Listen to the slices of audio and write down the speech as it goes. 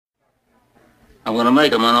I'm gonna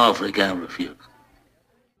make him an offer he can't refuse.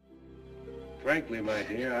 Frankly, my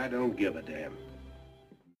dear, I don't give a damn.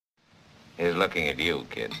 He's looking at you,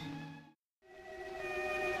 kid.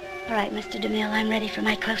 All right, Mr. DeMille, I'm ready for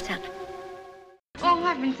my close-up. Oh,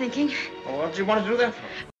 I've been thinking. Well, what do you want to do that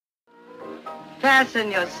for?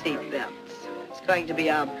 Fasten your seatbelts. It's going to be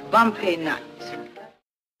a bumpy night.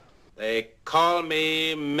 They call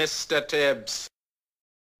me Mr. Tibbs.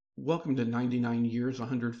 Welcome to 99 Years,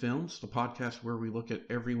 100 Films, the podcast where we look at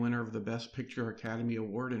every winner of the Best Picture Academy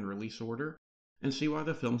Award in release order and see why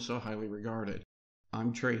the film's so highly regarded.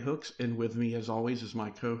 I'm Trey Hooks, and with me, as always, is my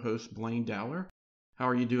co-host Blaine Dowler. How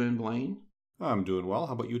are you doing, Blaine? I'm doing well.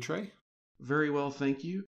 How about you, Trey? Very well, thank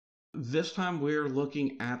you. This time we're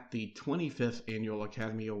looking at the 25th Annual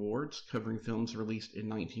Academy Awards, covering films released in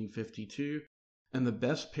 1952, and the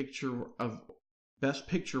Best Picture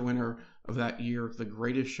winner of that year, The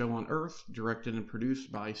Greatest Show on Earth, directed and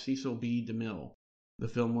produced by Cecil B. DeMille. The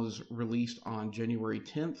film was released on January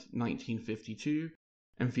 10th, 1952,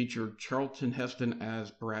 and featured Charlton Heston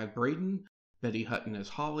as Brad Braden, Betty Hutton as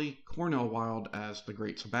Holly, Cornel Wilde as the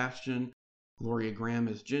Great Sebastian, Gloria Grahame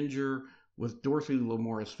as Ginger, with Dorothy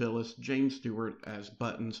Lamour as Phyllis, James Stewart as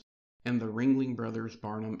Buttons, and the Ringling Brothers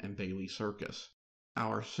Barnum and Bailey Circus.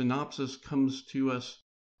 Our synopsis comes to us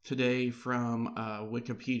today from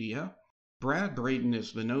Wikipedia. Brad Braden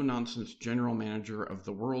is the no-nonsense general manager of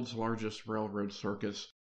the world's largest railroad circus,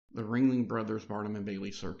 the Ringling Brothers Barnum and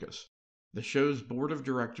Bailey Circus. The show's board of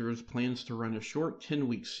directors plans to run a short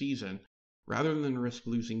 10-week season rather than risk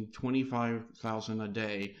losing $25,000 a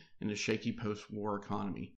day in a shaky post-war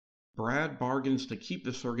economy. Brad bargains to keep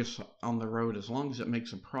the circus on the road as long as it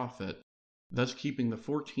makes a profit, thus keeping the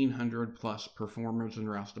 1,400-plus performers and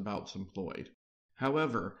roustabouts employed.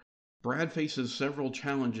 However, Brad faces several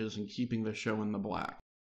challenges in keeping the show in the black.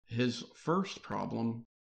 His first problem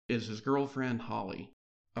is his girlfriend, Holly,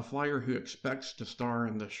 a flyer who expects to star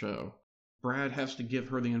in the show. Brad has to give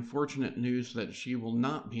her the unfortunate news that she will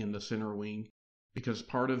not be in the center wing because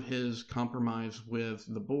part of his compromise with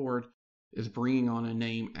the board is bringing on a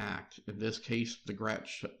name act, in this case, the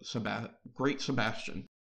Great Sebastian,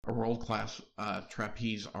 a world-class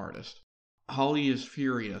trapeze artist. Holly is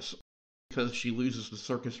furious because she loses the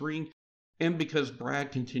circus ring, and because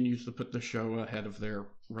Brad continues to put the show ahead of their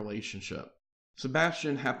relationship.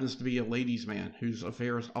 Sebastian happens to be a ladies' man whose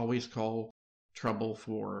affairs always call trouble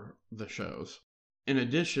for the shows. In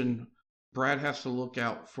addition, Brad has to look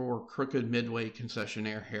out for crooked Midway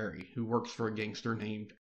concessionaire Harry, who works for a gangster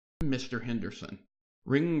named Mr. Henderson.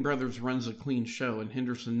 Ringling Brothers runs a clean show, and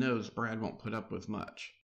Henderson knows Brad won't put up with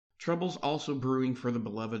much. Trouble's also brewing for the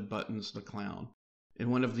beloved Buttons the Clown. In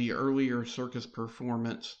one of the earlier circus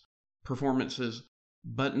performances,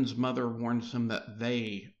 Button's mother warns him that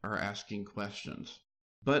they are asking questions.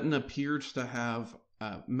 Button appears to have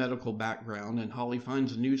a medical background, and Holly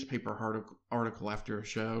finds a newspaper article after a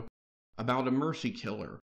show about a mercy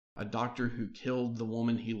killer, a doctor who killed the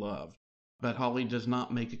woman he loved. But Holly does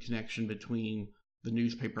not make a connection between the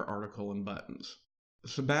newspaper article and Buttons.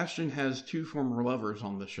 Sebastian has two former lovers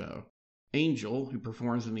on the show. Angel, who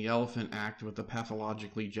performs in the Elephant Act with the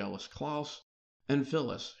pathologically jealous Klaus, and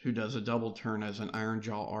Phyllis, who does a double turn as an Iron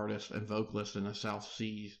Jaw artist and vocalist in a South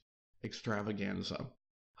Seas extravaganza.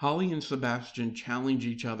 Holly and Sebastian challenge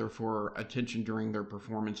each other for attention during their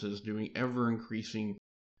performances, doing ever-increasing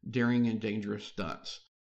daring and dangerous stunts.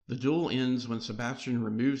 The duel ends when Sebastian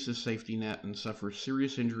removes his safety net and suffers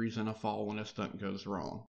serious injuries in a fall when a stunt goes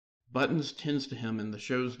wrong. Buttons tends to him, and the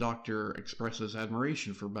show's doctor expresses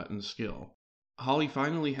admiration for Buttons' skill. Holly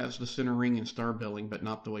finally has the center ring and star billing, but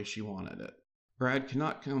not the way she wanted it. Brad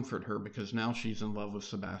cannot comfort her because now she's in love with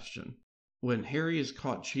Sebastian. When Harry is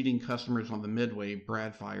caught cheating customers on the Midway,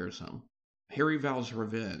 Brad fires him. Harry vows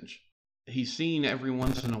revenge. He's seen every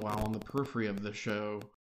once in a while on the periphery of the show,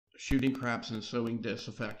 shooting craps and sowing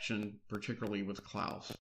disaffection, particularly with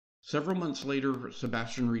Klaus. Several months later,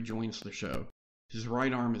 Sebastian rejoins the show. His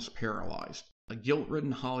right arm is paralyzed. A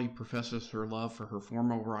guilt-ridden Holly professes her love for her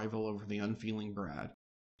former rival over the unfeeling Brad.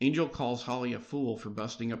 Angel calls Holly a fool for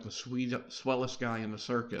busting up the swellest guy in the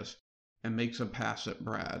circus and makes a pass at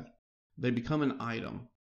Brad. They become an item.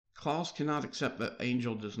 Klaus cannot accept that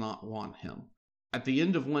Angel does not want him. At the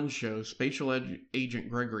end of one show, Special Agent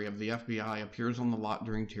Gregory of the FBI appears on the lot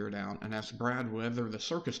during teardown and asks Brad whether the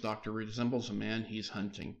circus doctor resembles a man he's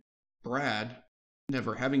hunting. Brad,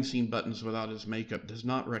 never having seen Buttons without his makeup, does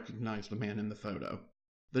not recognize the man in the photo.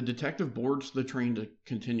 The detective boards the train to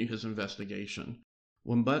continue his investigation.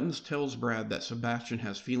 When Buttons tells Brad that Sebastian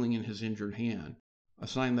has feeling in his injured hand, a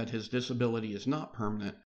sign that his disability is not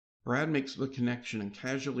permanent, Brad makes the connection and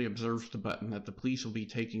casually observes to Button that the police will be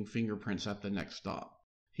taking fingerprints at the next stop.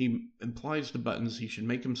 He implies to Buttons he should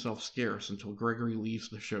make himself scarce until Gregory leaves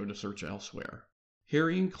the show to search elsewhere.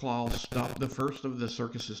 Harry and Klaus stop the first of the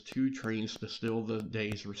circus's 2 trains to steal the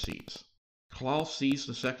day's receipts. Klaus sees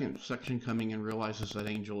the second section coming and realizes that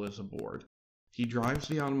Angel is aboard. He drives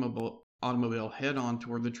the automobile head-on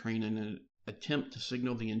toward the train in an attempt to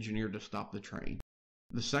signal the engineer to stop the train.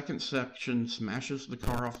 The second section smashes the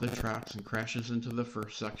car off the tracks and crashes into the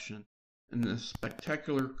first section in a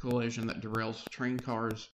spectacular collision that derails train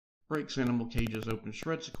cars, breaks animal cages open,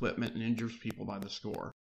 shreds equipment, and injures people by the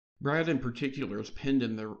score. Brad in particular is pinned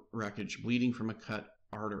in the wreckage, bleeding from a cut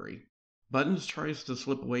artery. Buttons tries to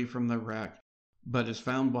slip away from the wreck, but is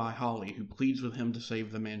found by Holly, who pleads with him to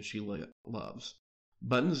save the man she loves.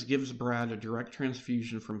 Buttons gives Brad a direct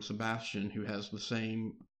transfusion from Sebastian, who has the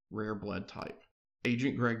same rare blood type.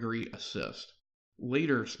 Agent Gregory assists.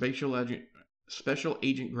 Later, Special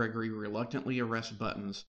Agent Gregory reluctantly arrests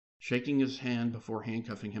Buttons, shaking his hand before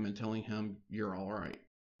handcuffing him and telling him, "You're all right."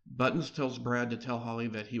 Buttons tells Brad to tell Holly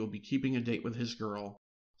that he will be keeping a date with his girl,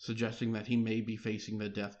 suggesting that he may be facing the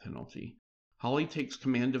death penalty. Holly takes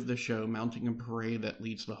command of the show, mounting a parade that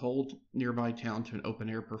leads the whole nearby town to an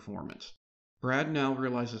open-air performance. Brad now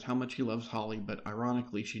realizes how much he loves Holly, but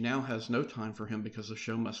ironically, she now has no time for him because the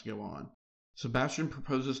show must go on. Sebastian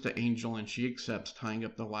proposes to Angel and she accepts, tying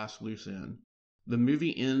up the last loose end. The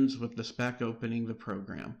movie ends with the Spec opening the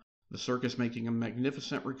program, the circus making a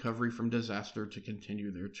magnificent recovery from disaster to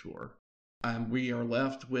continue their tour. We are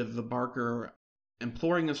left with the Barker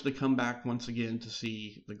imploring us to come back once again to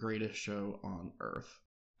see the greatest show on Earth.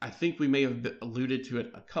 I think we may have alluded to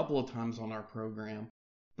it a couple of times on our program.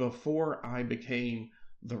 Before I became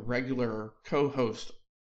the regular co-host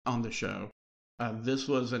on the show, this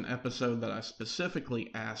was an episode that I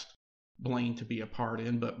specifically asked Blaine to be a part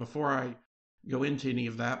in, but before I go into any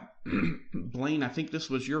of that, Blaine, I think this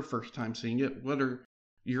was your first time seeing it. What are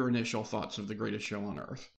your initial thoughts of the greatest show on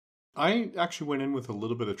Earth? I actually went in with a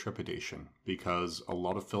little bit of trepidation because a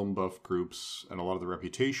lot of film buff groups and a lot of the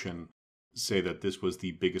reputation say that this was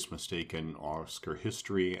the biggest mistake in Oscar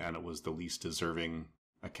history and it was the least deserving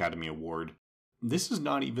Academy Award. This is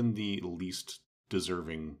not even the least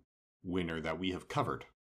deserving winner that we have covered.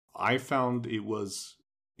 I found it was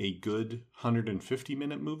a good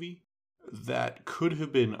 150-minute movie that could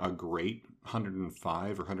have been a great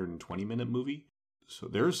 105 or 120-minute movie. So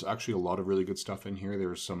there's actually a lot of really good stuff in here.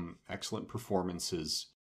 There's some excellent performances,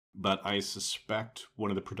 but I suspect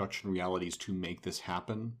one of the production realities to make this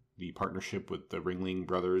happen, the partnership with the Ringling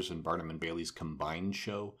Brothers and Barnum and Bailey's combined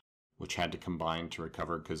show, which had to combine to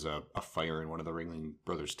recover because a fire in one of the Ringling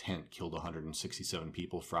Brothers' tent killed 167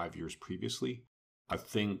 people 5 years previously. I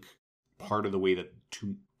think part of the way that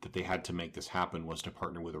they had to make this happen was to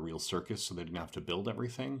partner with a real circus so they didn't have to build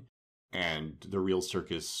everything. And the real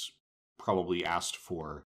circus probably asked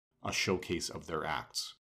for a showcase of their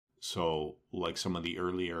acts. So like some of the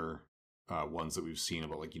earlier ones that we've seen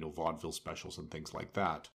about vaudeville specials and things like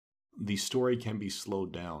that, the story can be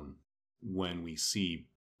slowed down when we see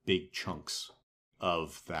big chunks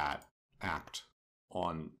of that act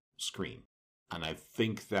on screen. And I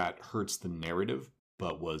think that hurts the narrative,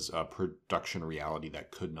 but was a production reality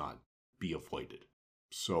that could not be avoided.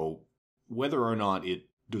 So whether or not it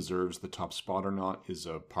deserves the top spot or not is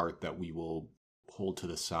a part that we will hold to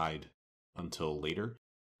the side until later.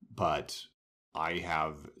 But I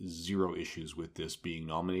have zero issues with this being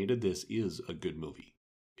nominated. This is a good movie.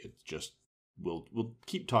 It's just We'll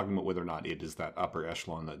keep talking about whether or not it is that upper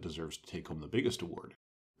echelon that deserves to take home the biggest award.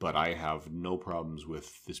 But I have no problems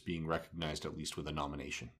with this being recognized, at least with a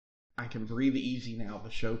nomination. I can breathe easy now.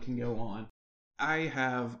 The show can go on. I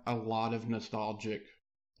have a lot of nostalgic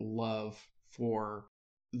love for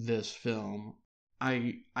this film.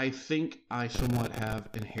 I think I somewhat have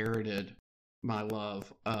inherited my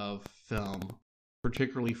love of film,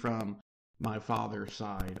 particularly from my father's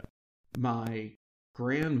side. My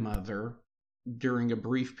grandmother, during a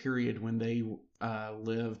brief period when they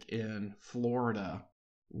lived in Florida,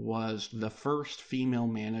 was the first female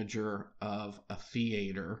manager of a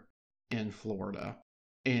theater in Florida.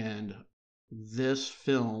 And this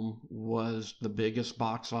film was the biggest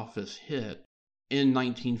box office hit in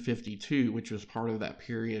 1952, which was part of that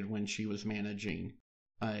period when she was managing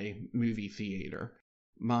a movie theater.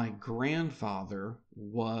 My grandfather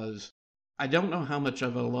was, I don't know how much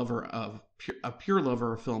of a pure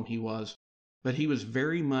lover of film he was, but he was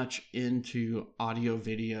very much into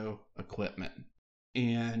audio-video equipment.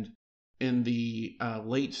 And in the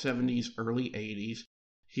late 70s, early 80s,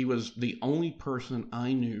 he was the only person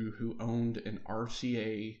I knew who owned an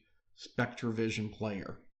RCA Spectravision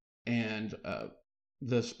player. And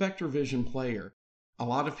the SpectraVision player, a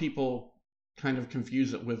lot of people kind of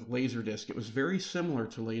confuse it with Laserdisc. It was very similar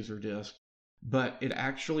to Laserdisc, but it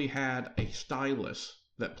actually had a stylus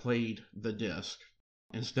that played the disc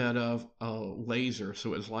instead of a laser.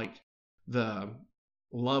 So it was like the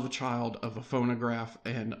love child of a phonograph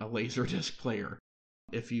and a Laserdisc player,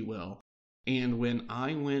 if you will. And when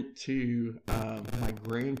I went to my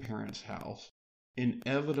grandparents' house,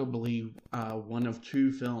 inevitably one of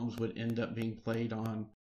two films would end up being played on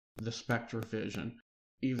the SpectraVision,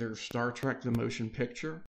 either Star Trek the Motion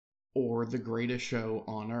Picture or The Greatest Show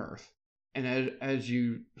on Earth. And as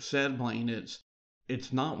you said, Blaine,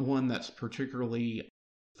 it's not one that's particularly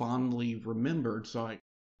fondly remembered, so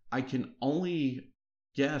I can only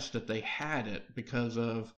guess that they had it because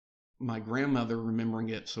of my grandmother remembering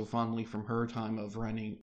it so fondly from her time of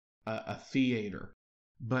running a theater.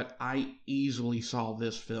 But I easily saw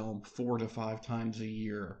this film 4 to 5 times a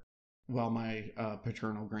year while my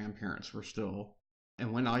paternal grandparents were still.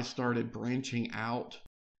 And when I started branching out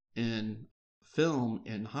in film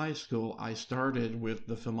in high school, I started with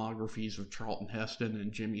the filmographies of Charlton Heston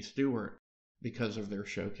and Jimmy Stewart because of their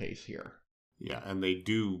showcase here. Yeah, and they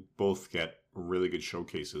do both get really good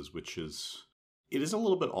showcases, it is a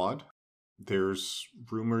little bit odd. There's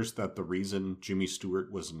rumors that the reason Jimmy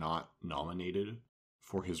Stewart was not nominated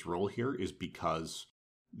for his role here is because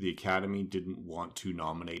the Academy didn't want to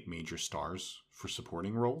nominate major stars for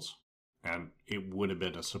supporting roles, and it would have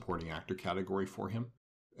been a supporting actor category for him.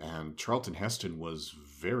 And Charlton Heston was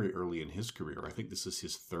very early in his career. I think this is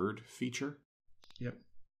his 3rd feature. Yep.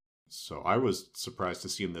 So I was surprised to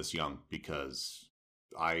see him this young because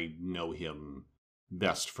I know him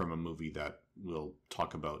best from a movie that we'll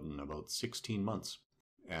talk about in about 16 months.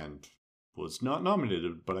 And was not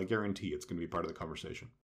nominated, but I guarantee it's going to be part of the conversation.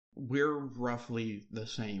 We're roughly the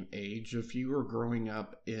same age. If you were growing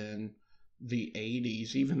up in the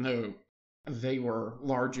 80s, even though they were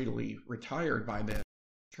largely retired by then,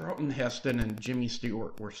 Charlton Heston and Jimmy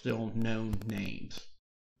Stewart were still known names.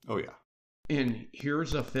 Oh, yeah. And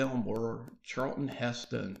here's a film where Charlton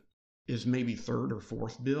Heston is maybe 3rd or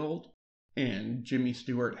 4th billed, and Jimmy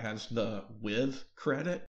Stewart has the with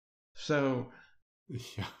credit. So,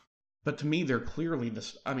 yeah. But to me, they're clearly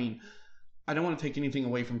this. I mean, I don't want to take anything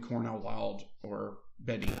away from Cornel Wilde or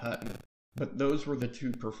Betty Hutton, but those were the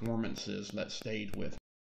two performances that stayed with.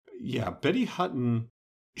 Yeah, Betty Hutton,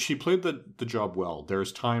 she played the job well.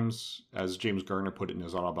 There's times, as James Garner put it in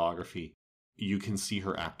his autobiography, you can see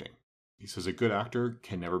her acting. He says a good actor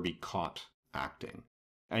can never be caught acting.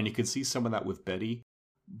 And you can see some of that with Betty,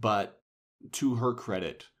 but to her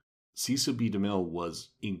credit, Cecil B. DeMille was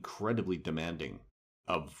incredibly demanding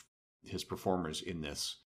of his performers in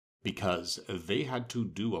this because they had to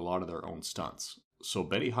do a lot of their own stunts. So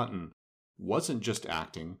Betty Hutton wasn't just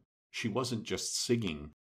acting, she wasn't just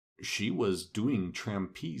singing, she was doing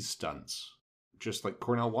trapeze stunts, just like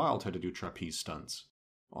Cornel Wilde had to do trapeze stunts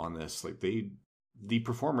on this. Like the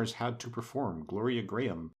performers had to perform. Gloria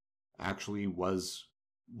Graham actually was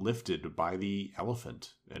lifted by the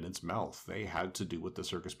elephant in its mouth. They had to do what the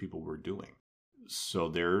circus people were doing. So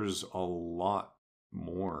there's a lot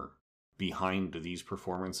more behind these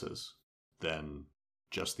performances than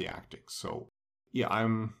just the acting. So yeah,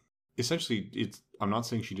 I'm not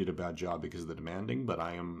saying she did a bad job because of the demanding, but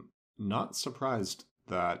I am not surprised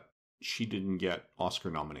that she didn't get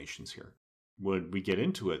Oscar nominations here. When we get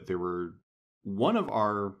into it, one of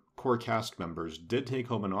our core cast members did take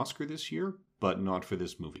home an Oscar this year, but not for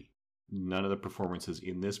this movie. None of the performances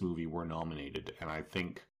in this movie were nominated, and I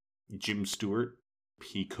think Jim Stewart,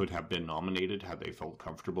 he could have been nominated had they felt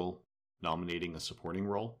comfortable nominating a supporting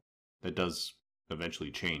role. That does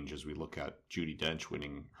eventually change as we look at Judi Dench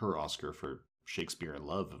winning her Oscar for Shakespeare in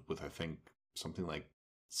Love with, I think, something like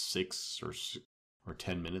 6 or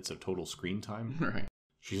 10 minutes of total screen time. Right.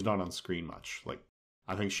 She's not on screen much. Like,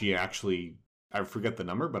 I think she actually, I forget the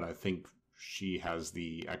number, but I think she has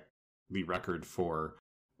the record for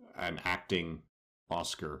an acting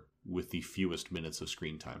Oscar with the fewest minutes of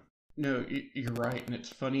screen time. No, you're right, and it's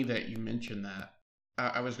funny that you mentioned that.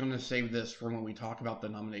 I was going to save this for when we talk about the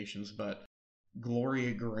nominations, but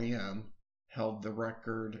Gloria Graham held the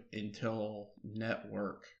record until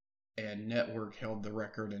Network, and Network held the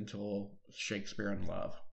record until Shakespeare in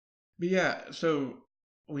Love. But yeah, so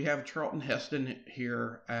we have Charlton Heston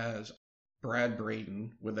here as Brad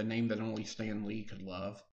Braden with a name that only Stan Lee could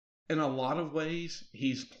love. In a lot of ways,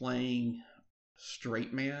 he's playing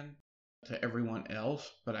straight man to everyone else,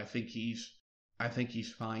 but I think he's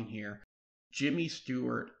fine here. Jimmy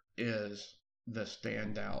Stewart is the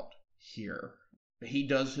standout here. He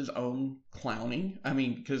does his own clowning. I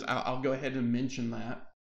mean, because I'll go ahead and mention that.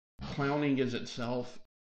 clowning is itself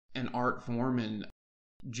an art form, and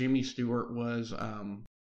Jimmy Stewart was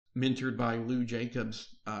mentored by Lou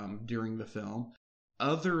Jacobs during the film.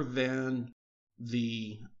 Other than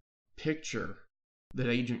the picture that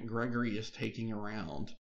Agent Gregory is taking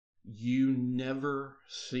around, you never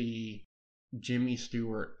see Jimmy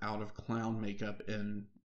Stewart out of clown makeup in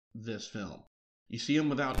this film. You see him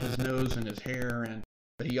without his nose and his hair,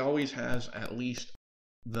 but he always has at least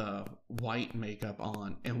the white makeup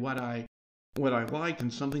on. And what I liked,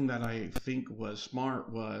 and something that I think was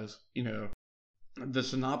smart, was, the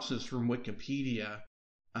synopsis from Wikipedia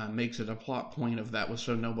makes it a plot point of that was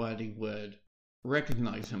so nobody would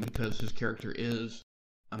recognize him because his character is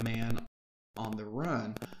a man on the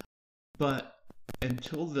run. But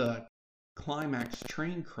until the climax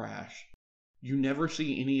train crash, you never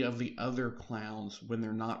see any of the other clowns when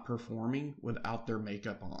they're not performing without their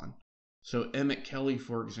makeup on. So Emmett Kelly,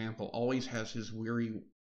 for example, always has his Weary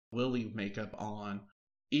Willie makeup on,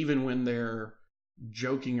 even when they're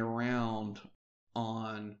joking around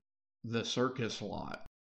on the circus lot,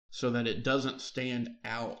 so that it doesn't stand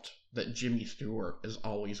out that Jimmy Stewart is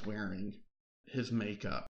always wearing his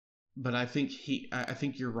makeup. But I think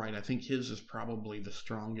you're right. I think his is probably the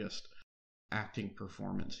strongest acting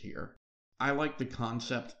performance here. I like the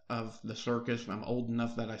concept of the circus. I'm old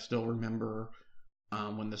enough that I still remember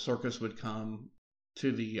when the circus would come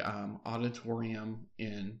to the auditorium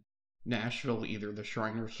in Nashville, either the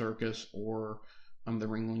Shriner Circus or the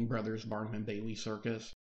Ringling Brothers Barnum and Bailey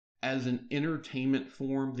Circus. As an entertainment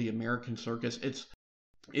form, the American circus,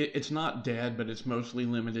 it's not dead, but it's mostly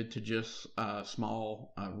limited to just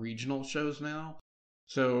small regional shows now.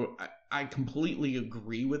 So I completely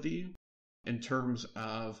agree with you in terms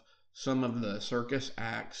of some of the circus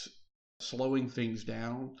acts slowing things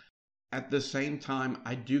down. At the same time,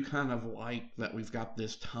 I do kind of like that we've got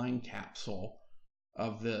this time capsule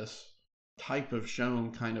of this type of show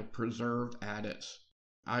kind of preserved at its.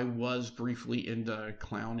 I was briefly into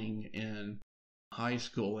clowning in high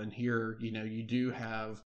school, and here, you do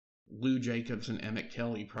have Lou Jacobs and Emmett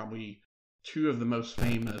Kelly, probably two of the most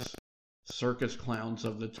famous circus clowns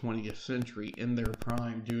of the 20th century, in their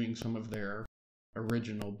prime, doing some of their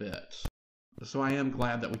original bits. So I am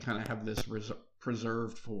glad that we kind of have this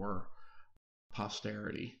preserved for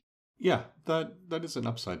posterity. Yeah, that is an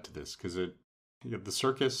upside to this, because the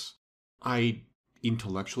circus, I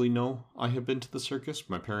intellectually know I have been to the circus.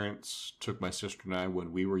 My parents took my sister and I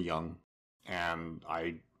when we were young, and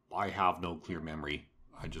I have no clear memory.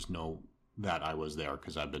 I just know that I was there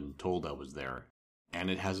because I've been told I was there. And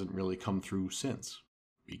it hasn't really come through since,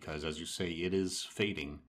 because, as you say, it is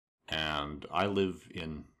fading. And I live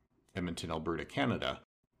in Edmonton, Alberta, Canada,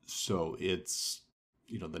 so it's,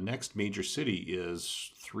 the next major city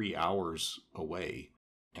is 3 hours away.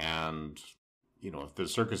 And, if the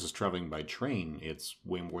circus is traveling by train, it's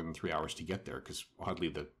way more than 3 hours to get there, because oddly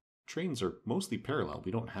the trains are mostly parallel.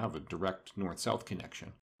 We don't have a direct north-south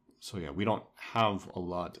connection. So yeah, we don't have a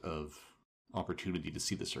lot of opportunity to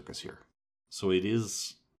see the circus here. So it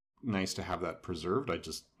is nice to have that preserved. I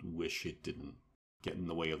just wish it didn't get in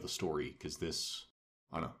the way of the story, because this,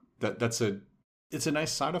 I don't know, it's a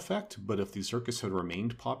nice side effect, but if the circus had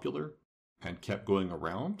remained popular and kept going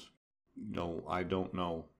around, I don't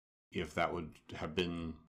know if that would have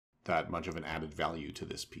been that much of an added value to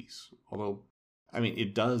this piece. Although,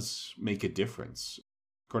 it does make a difference.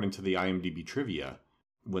 According to the IMDb trivia,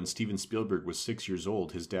 when Steven Spielberg was 6 years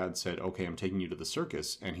old, his dad said, "Okay, I'm taking you to the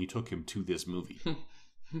circus," and he took him to this movie.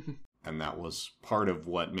 And that was part of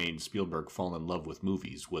what made Spielberg fall in love with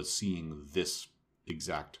movies, was seeing this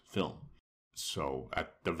exact film. So,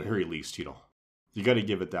 at the very least, you got to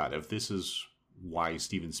give it that. If this is why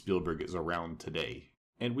Steven Spielberg is around today,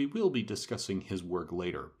 and we will be discussing his work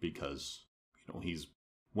later, because, he's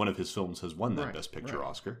one of his films has won that Best Picture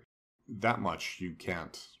Oscar. That much you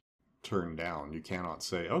can't turn down. You cannot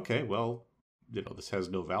say, okay, well, this has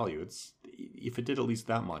no value. If it did at least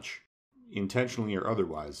that much, intentionally or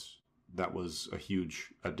otherwise, that was a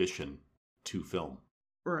huge addition to film.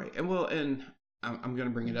 Right. And I'm going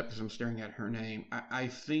to bring it up because I'm staring at her name. I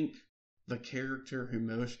think the character who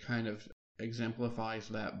most kind of exemplifies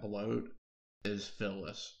that bloat is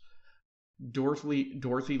Phyllis. Dorothy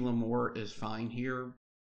Lamour is fine here,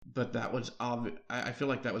 but that was I feel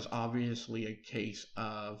like that was obviously a case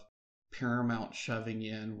of Paramount shoving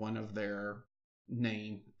in one of their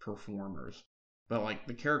name performers. But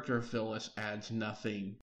the character of Phyllis adds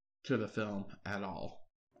nothing to the film at all.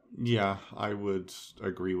 Yeah, I would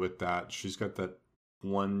agree with that. She's got that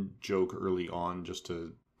one joke early on just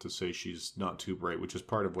to say she's not too bright, which is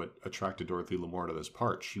part of what attracted Dorothy Lamour to this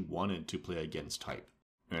part. She wanted to play against type.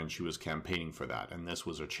 and she was campaigning for that, and this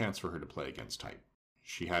was a chance for her to play against type.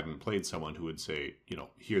 She hadn't played someone who would say,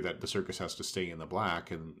 hear that the circus has to stay in the black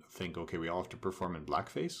and think, okay, we all have to perform in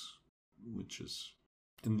blackface, which is,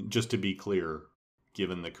 and just to be clear,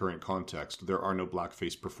 given the current context, there are no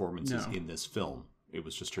blackface performances in this film. It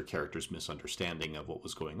was just her character's misunderstanding of what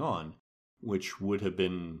was going on, which would have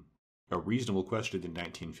been a reasonable question in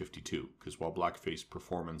 1952, because while blackface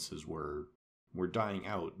performances were dying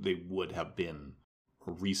out, they would have been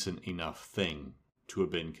a recent enough thing to have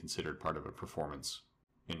been considered part of a performance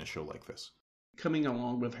in a show like this. Coming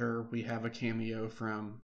along with her, we have a cameo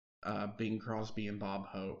from Bing Crosby and Bob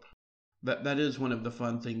Hope. That is one of the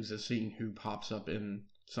fun things, is seeing who pops up in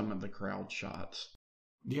some of the crowd shots.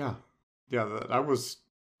 Yeah, I was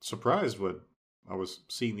surprised when I was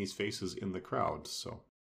seeing these faces in the crowd. So,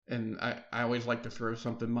 and I always like to throw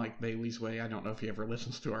something Mike Bailey's way. I don't know if he ever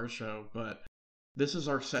listens to our show, but this is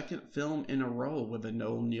our second film in a row with a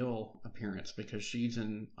Noel Neill appearance, because she's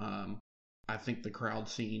in, I think, the crowd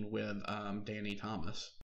scene with Danny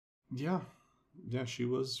Thomas. Yeah, she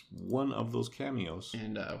was one of those cameos.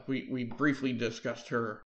 And we briefly discussed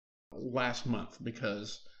her last month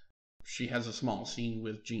because she has a small scene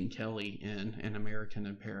with Gene Kelly in An American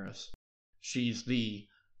in Paris. She's the,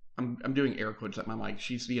 I'm doing air quotes at my mic,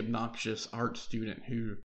 she's the obnoxious art student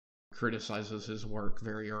who criticizes his work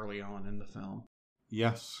very early on in the film.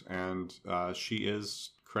 Yes, and she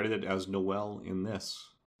is credited as Noelle in this.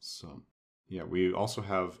 So, yeah, we also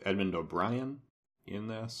have Edmund O'Brien in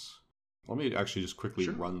this. Let me actually just quickly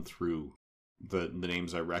run through the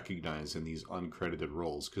names I recognize in these uncredited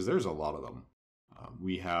roles, because there's a lot of them.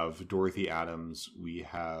 We have Dorothy Adams, we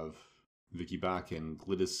have Vicky Bakken,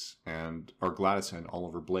 Gladys and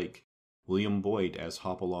Oliver Blake, William Boyd as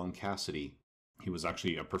Hopalong Cassidy. He was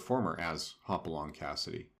actually a performer as Hopalong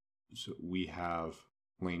Cassidy. So we have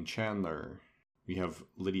Lane Chandler, we have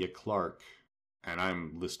Lydia Clark, and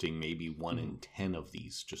I'm listing maybe 1 in 10 of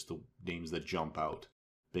these, just the names that jump out.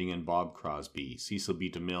 Bing and Bob Crosby. Cecil B.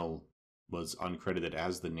 DeMille was uncredited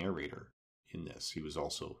as the narrator in this. He was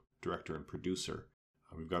also director and producer.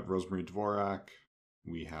 We've got Rosemary Dvorak.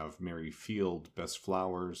 We have Mary Field, Bess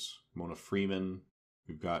Flowers, Mona Freeman.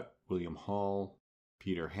 We've got William Hall,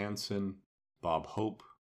 Peter Hansen, Bob Hope,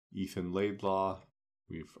 Ethan Laidlaw.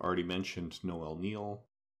 We've already mentioned Noel Neill,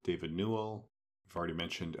 David Newell. We've already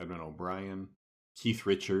mentioned Edmund O'Brien, Keith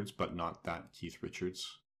Richards, but not that Keith Richards.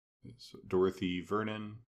 It's Dorothy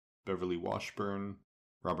Vernon, Beverly Washburn,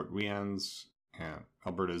 Robert Wians, and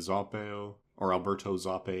Alberto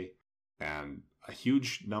Zoppe, and a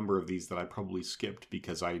huge number of these that I probably skipped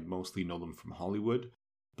because I mostly know them from Hollywood,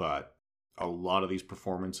 but a lot of these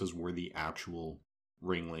performances were the actual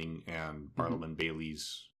Ringling and Barnum and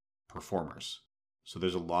Bailey's performers. So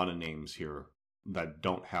there's a lot of names here that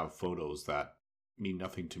don't have photos that mean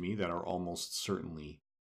nothing to me, that are almost certainly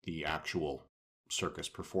the actual circus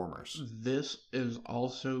performers. This is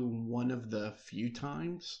also one of the few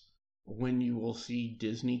times when you will see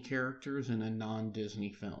Disney characters in a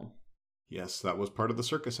non-Disney film. Yes, that was part of the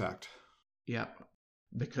Circus Act. Yep,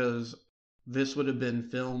 because this would have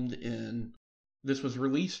been this was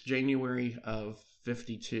released January of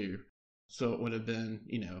 52, so it would have been,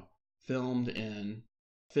 filmed in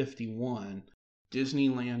 51.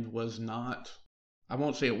 Disneyland was not, I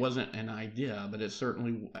won't say it wasn't an idea, but it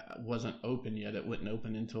certainly wasn't open yet. It wouldn't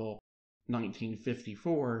open until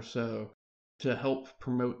 1954, so to help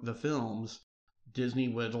promote the films, Disney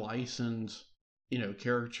would license,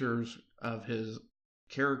 characters of his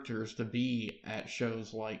characters to be at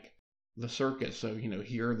shows like the circus. So,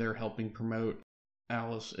 here they're helping promote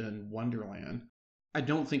Alice in Wonderland. I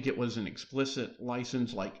don't think it was an explicit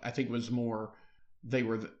license. I think it was more, they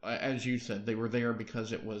were, as you said, they were there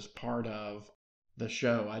because it was part of the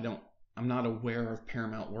show. I'm not aware of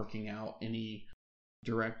Paramount working out any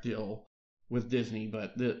direct deal with Disney,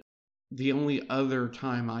 but the only other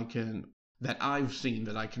time that I've seen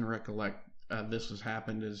that I can recollect this has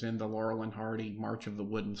happened is in the Laurel and Hardy March of the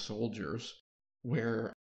Wooden Soldiers,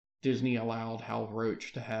 where Disney allowed Hal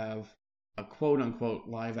Roach to have a quote-unquote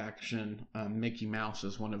live-action Mickey Mouse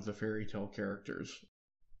as one of the fairy tale characters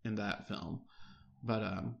in that film.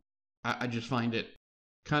 But I just find it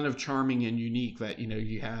kind of charming and unique that,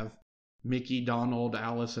 you have Mickey, Donald,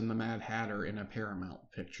 Alice, and the Mad Hatter in a Paramount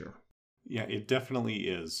picture. Yeah, it definitely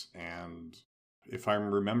is. And if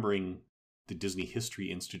I'm remembering the Disney History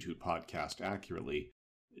Institute podcast accurately,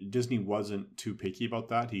 Disney wasn't too picky about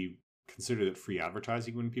that. He considered it free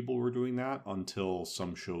advertising when people were doing that, until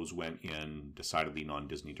some shows went in decidedly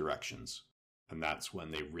non-Disney directions. And that's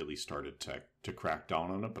when they really started to crack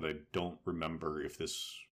down on it, but I don't remember if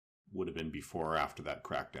this would have been before or after that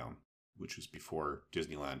crackdown. which was before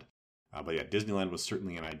Disneyland. But yeah, Disneyland was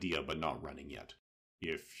certainly an idea, but not running yet.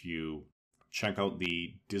 If you check out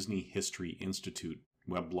the Disney History Institute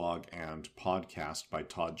weblog and podcast by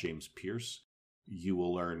Todd James Pierce, you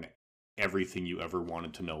will learn everything you ever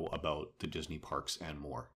wanted to know about the Disney parks and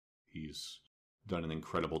more. He's done an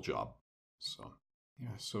incredible job.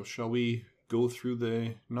 So shall we go through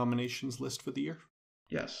the nominations list for the year?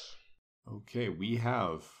 Yes. Okay, we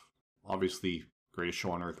have, obviously, Greatest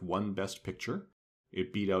Show on Earth won Best Picture.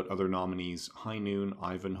 It beat out other nominees High Noon,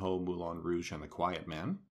 Ivanhoe, Moulin Rouge, and The Quiet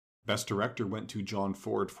Man. Best Director went to John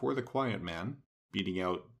Ford for The Quiet Man, beating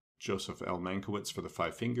out Joseph L. Mankiewicz for The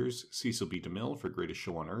Five Fingers, Cecil B. DeMille for Greatest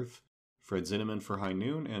Show on Earth, Fred Zinnemann for High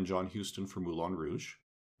Noon, and John Huston for Moulin Rouge.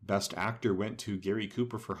 Best Actor went to Gary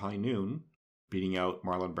Cooper for High Noon, beating out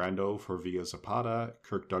Marlon Brando for Via Zapata,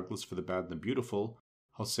 Kirk Douglas for The Bad and the Beautiful,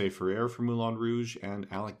 Jose Ferrer for Moulin Rouge, and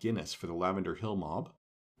Alec Guinness for The Lavender Hill Mob.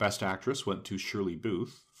 Best Actress went to Shirley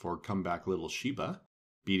Booth for Come Back Little Sheba,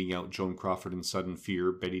 beating out Joan Crawford in Sudden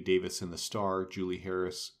Fear, Bette Davis in The Star, Julie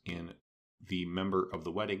Harris in The Member of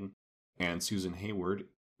the Wedding, and Susan Hayward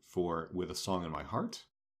for With a Song in My Heart.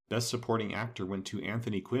 Best Supporting Actor went to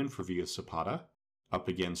Anthony Quinn for Via Zapata, up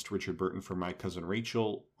against Richard Burton for My Cousin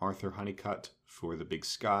Rachel, Arthur Honeycutt for The Big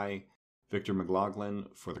Sky, Victor McLaglen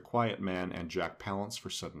for The Quiet Man, and Jack Palance for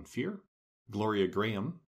Sudden Fear. Gloria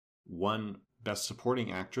Graham won Best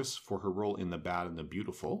Supporting Actress for her role in The Bad and the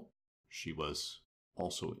Beautiful. She was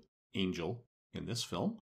also Angel in this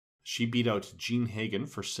film. She beat out Jean Hagen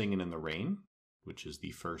for Singin' in the Rain, which is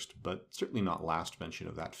the first, but certainly not last mention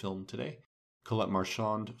of that film today. Colette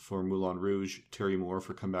Marchand for Moulin Rouge, Terry Moore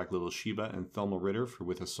for Come Back Little Sheba, and Thelma Ritter for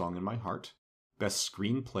With a Song in My Heart. Best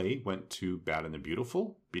Screenplay went to Bad and the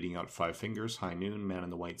Beautiful, beating out Five Fingers, High Noon, Man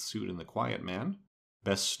in the White Suit, and The Quiet Man.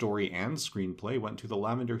 Best Story and Screenplay went to The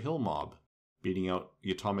Lavender Hill Mob, beating out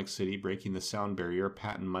The Atomic City, Breaking the Sound Barrier,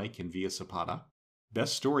 Pat and Mike, and Via Zapata.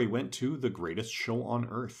 Best Story went to The Greatest Show on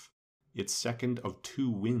Earth, its second of 2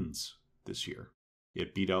 wins this year.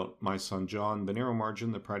 It beat out My Son John, The Narrow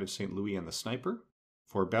Margin, The Pride of St. Louis, and The Sniper.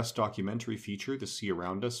 For Best Documentary Feature, The Sea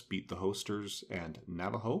Around Us beat The Hosters and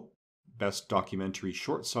Navajo. Best Documentary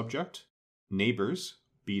Short Subject, Neighbors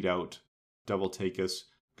beat out Devil Take Us,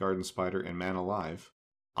 Garden Spider, and Man Alive.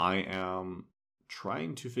 I am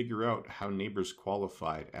trying to figure out how Neighbors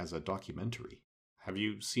qualified as a documentary. Have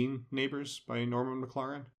you seen Neighbors by Norman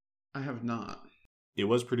McLaren? I have not. It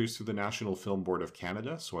was produced through the National Film Board of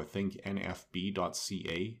Canada, so I think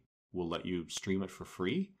nfb.ca will let you stream it for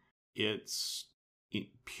free. It's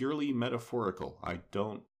purely metaphorical. I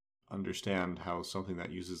don't understand how something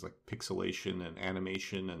that uses like pixelation and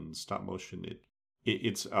animation and stop motion,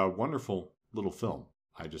 it's a wonderful little film.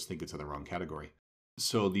 I just think it's in the wrong category.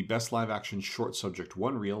 So the Best Live Action Short Subject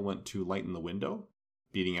 1 reel went to Light in the Window,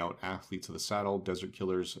 beating out Athletes of the Saddle, Desert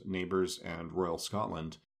Killers, Neighbours, and Royal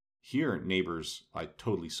Scotland. Here, Neighbours, I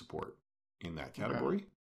totally support in that category. Okay.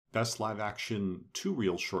 Best Live Action 2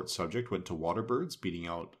 reel Short Subject went to Waterbirds, beating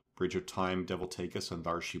out Bridge of Time, Devil Take Us, and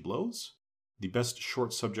Thar She Blows. The Best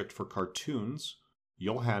Short Subject for Cartoons,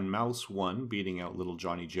 Johann Mouse won, beating out Little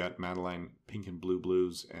Johnny Jet, Madeline, Pink and Blue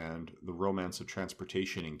Blues, and The Romance of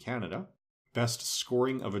Transportation in Canada. Best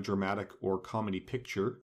Scoring of a Dramatic or Comedy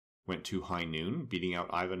Picture went to High Noon, beating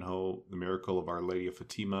out Ivanhoe, The Miracle of Our Lady of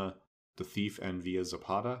Fatima, The Thief, and Via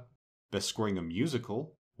Zapata. Best Scoring a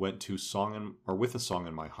Musical went to With a Song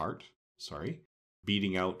in My Heart,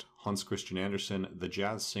 beating out Hans Christian Andersen, The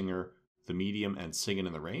Jazz Singer, The Medium, and Singin'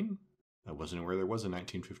 in the Rain. I wasn't aware there was a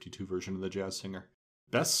 1952 version of The Jazz Singer.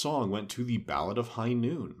 Best Song went to The Ballad of High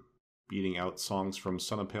Noon, beating out songs from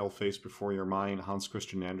Son of Paleface, Before Your Mind, Hans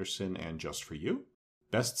Christian Andersen, and Just For You.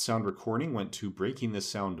 Best Sound Recording went to Breaking the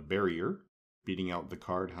Sound Barrier, beating out The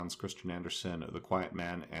Card, Hans Christian Andersen, The Quiet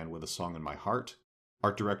Man, and With a Song in My Heart.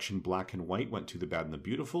 Art Direction Black and White went to The Bad and the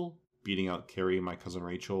Beautiful, beating out Carrie, My Cousin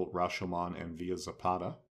Rachel, Rashomon, and Via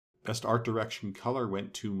Zapata. Best Art Direction Color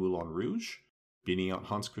went to Moulin Rouge, beating out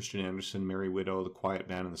Hans Christian Andersen, Merry Widow, The Quiet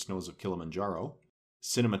Man, and The Snows of Kilimanjaro.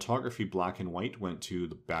 Cinematography Black and White went to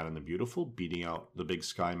The Bad and the Beautiful, beating out The Big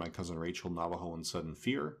Sky, My Cousin Rachel, Navajo, and Sudden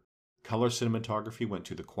Fear. Color cinematography went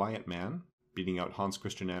to The Quiet Man, beating out Hans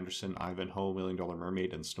Christian Andersen, Ivanhoe, $1 Million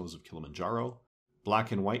Mermaid, and Snows of Kilimanjaro.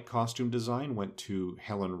 Black and White costume design went to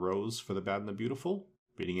Helen Rose for The Bad and the Beautiful,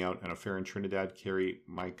 beating out An Affair in Trinidad, Carrie,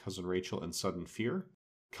 My Cousin Rachel, and Sudden Fear.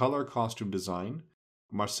 Color costume design,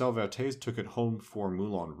 Marcel Vertès took it home for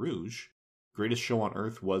Moulin Rouge. Greatest Show on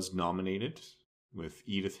Earth was nominated, with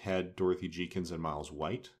Edith Head, Dorothy Jenkins, and Miles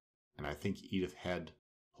White. And I think Edith Head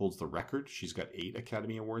holds the record. She's got 8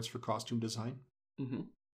 Academy Awards for costume design. Mm-hmm.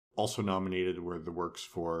 Also nominated were the works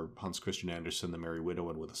for Hans Christian Andersen, The Merry Widow,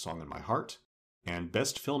 and With a Song in My Heart. And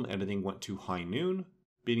Best Film Editing went to High Noon,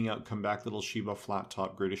 beating out Come Back Little Sheba, Flat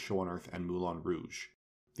Top, Greatest Show on Earth, and Moulin Rouge.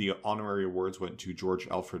 The honorary awards went to George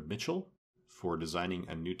Alfred Mitchell for designing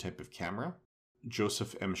a new type of camera,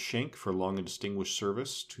 Joseph M. Schenck for long and distinguished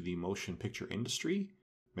service to the motion picture industry,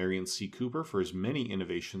 Marion C. Cooper for his many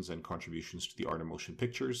innovations and contributions to the art of motion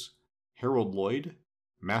pictures, Harold Lloyd,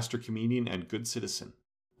 master comedian and good citizen,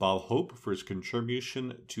 Bob Hope for his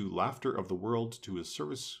contribution to Laughter of the World, to his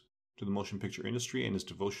service to the motion picture industry and his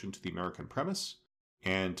devotion to the American premise,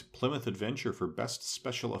 and Plymouth Adventure for Best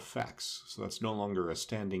Special Effects, so that's no longer a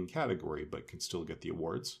standing category but can still get the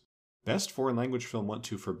awards. Best Foreign Language Film went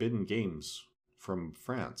to Forbidden Games from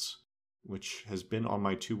France, which has been on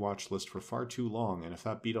my to-watch list for far too long, and if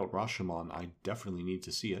that beat out Rashomon, I definitely need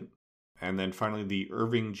to see it. And then finally, the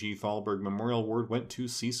Irving G. Thalberg Memorial Award went to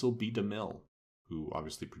Cecil B. DeMille, who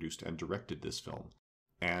obviously produced and directed this film.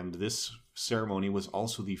 And this ceremony was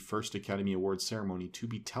also the first Academy Awards ceremony to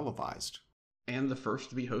be televised. And the first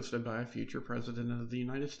to be hosted by a future president of the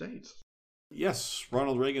United States. Yes,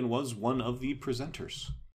 Ronald Reagan was one of the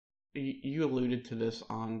presenters. You alluded to this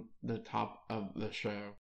on the top of the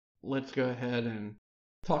show. Let's go ahead and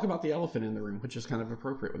talk about the elephant in the room, which is kind of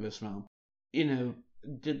appropriate with this film.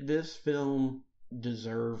 Did this film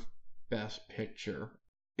deserve Best Picture?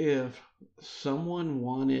 If someone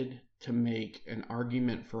wanted to make an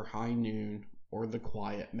argument for High Noon or The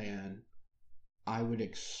Quiet Man, I would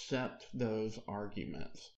accept those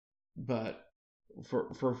arguments. But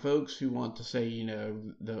for folks who want to say,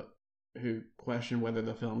 who question whether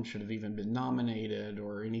the film should have even been nominated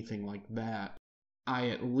or anything like that, I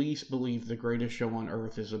at least believe The Greatest Show on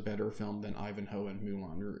Earth is a better film than Ivanhoe and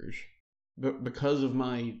Moulin Rouge. But because of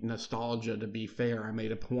my nostalgia, to be fair, I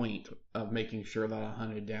made a point of making sure that I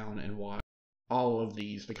hunted down and watched all of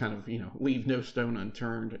these to kind of, leave no stone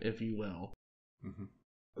unturned, if you will. Mm-hmm.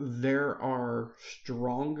 There are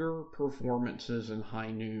stronger performances in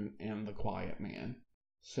High Noon and The Quiet Man.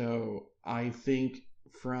 So I think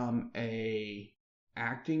from a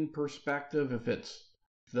acting perspective, if it's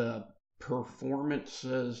the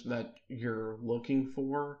performances that you're looking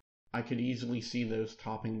for, I could easily see those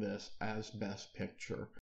topping this as Best Picture.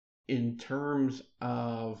 In terms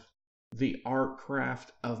of the art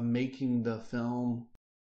craft of making the film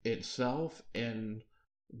itself and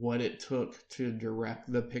what it took to direct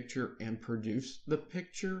the picture and produce the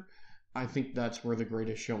picture, I think that's where The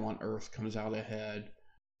Greatest Show on Earth comes out ahead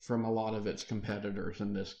from a lot of its competitors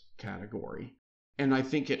in this category. And I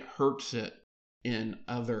think it hurts it in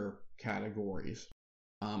other categories.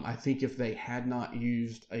 I think if they had not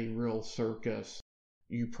used a real circus,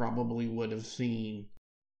 you probably would have seen,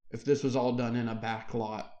 if this was all done in a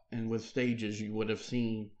backlot and with stages, you would have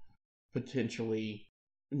seen potentially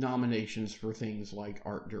nominations for things like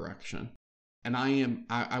art direction. And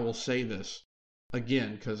I will say this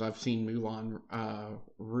again, because I've seen Moulin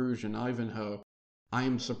Rouge and Ivanhoe, I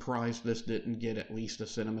am surprised this didn't get at least a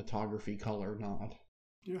cinematography color nod.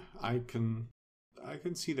 Yeah, I can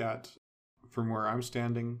see that from where I'm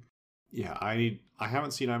standing. Yeah, I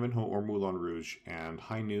haven't seen Ivanhoe or Moulin Rouge, and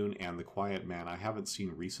High Noon and The Quiet Man I haven't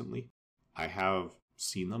seen recently. I have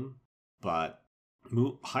seen them, but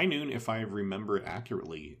High Noon, if I remember it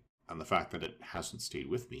accurately, and the fact that it hasn't stayed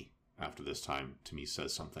with me after this time, to me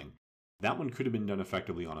says something. That one could have been done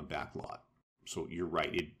effectively on a backlot. So you're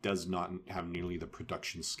right, it does not have nearly the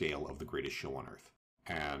production scale of The Greatest Show on Earth.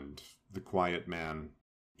 And The Quiet Man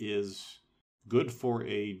is good for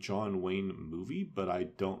a John Wayne movie, but I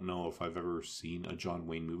don't know if I've ever seen a John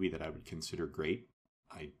Wayne movie that I would consider great.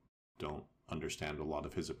 I don't understand a lot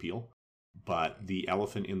of his appeal. But the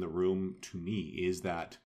elephant in the room to me is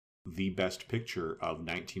that the Best Picture of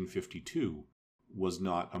 1952 was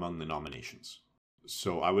not among the nominations.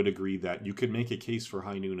 So I would agree that you could make a case for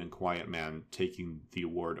High Noon and Quiet Man taking the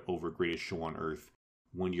award over Greatest Show on Earth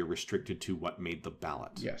when you're restricted to what made the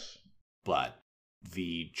ballot. Yes. But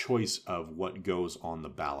the choice of what goes on the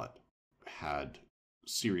ballot had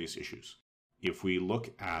serious issues. If we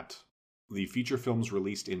look at the feature films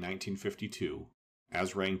released in 1952,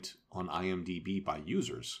 as ranked on IMDb by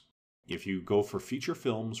users, if you go for feature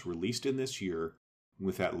films released in this year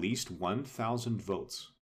with at least 1,000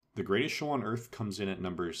 votes, The Greatest Show on Earth comes in at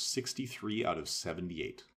number 63 out of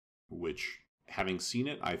 78, which, having seen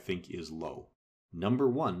it, I think is low. Number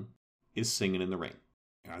 1 is Singin' in the Rain.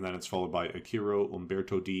 And then it's followed by Akira,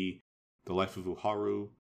 Umberto D., The Life of Uharu.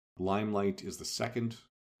 Limelight is the second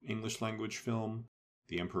English language film.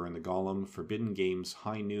 The Emperor and the Golem. Forbidden Games,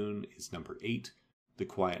 High Noon is number 8. The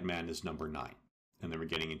Quiet Man is number 9. And then we're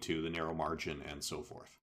getting into The Narrow Margin and so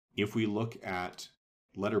forth. If we look at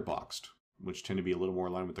Letterboxd, which tend to be a little more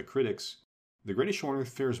aligned with the critics, The Greatest Show on Earth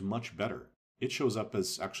fares much better. It shows up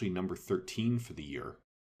as actually number 13 for the year.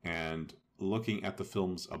 And looking at the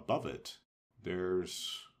films above it,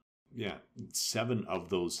 there's, 7 of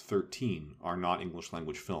those 13 are not English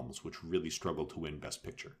language films, which really struggle to win Best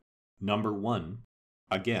Picture. Number 1,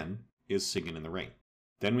 again, is Singin' in the Rain.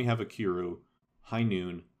 Then we have Akiru, High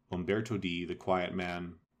Noon, Umberto D, The Quiet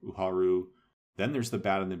Man, Uharu. Then there's The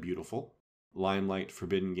Bad and the Beautiful, Limelight,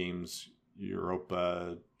 Forbidden Games,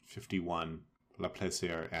 Europa 51, La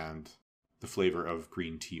Plaisir, and The Flavor of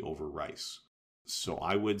Green Tea Over Rice. So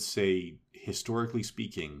I would say, historically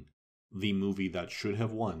speaking, the movie that should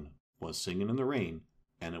have won was Singin' in the Rain,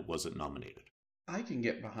 and it wasn't nominated. I can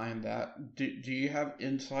get behind that. Do you have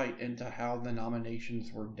insight into how the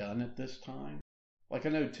nominations were done at this time? Like, I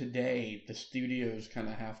know today the studios kind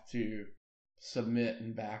of have to submit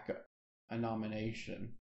and back a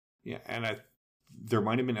nomination. Yeah, and there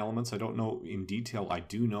might have been elements, I don't know in detail. I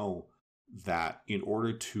do know that in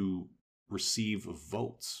order to receive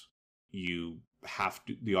votes,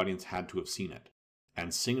 the audience had to have seen it.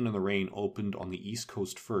 And Singin' in the Rain opened on the East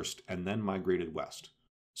Coast first and then migrated west.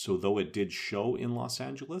 So though it did show in Los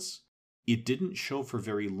Angeles, it didn't show for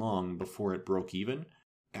very long before it broke even,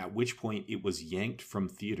 at which point it was yanked from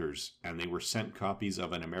theaters and they were sent copies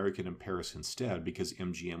of An American in Paris instead because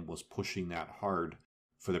MGM was pushing that hard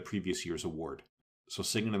for the previous year's award. So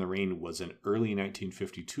Singin' in the Rain was an early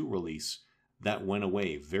 1952 release that went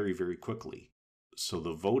away very, very quickly. So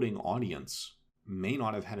the voting audience may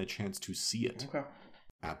not have had a chance to see it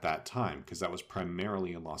at that time because that was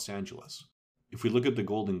primarily in Los Angeles. If we look at the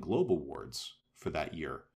Golden Globe Awards for that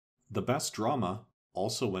year, the Best Drama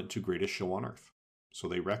also went to Greatest Show on Earth. So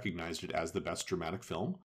they recognized it as the Best Dramatic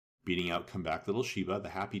Film, beating out Come Back Little Sheba, The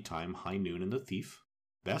Happy Time, High Noon, and The Thief.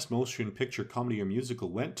 Best Motion Picture Comedy or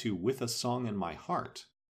Musical went to With a Song in My Heart.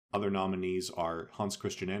 Other nominees are Hans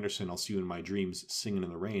Christian Andersen, I'll See You in My Dreams, Singin'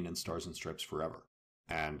 in the Rain, and Stars and Stripes Forever.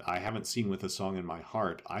 And I haven't seen With a Song in My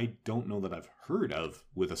Heart. I don't know that I've heard of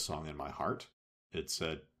With a Song in My Heart. It's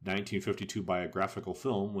a 1952 biographical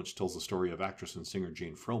film which tells the story of actress and singer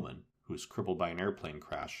Jane Froman, who was crippled by an airplane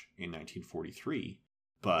crash in 1943.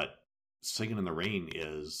 But Singin' in the Rain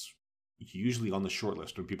is usually on the short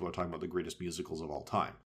list when people are talking about the greatest musicals of all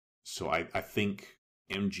time. So I think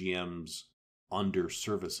MGM's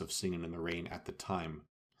underservice of Singin' in the Rain at the time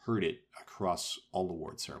heard it across all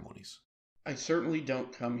award ceremonies. I certainly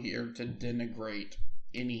don't come here to denigrate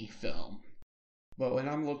any film. But when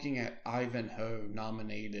I'm looking at Ivanhoe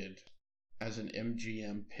nominated as an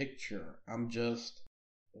MGM picture, I'm just,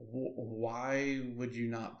 why would you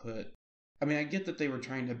not put... I mean, I get that they were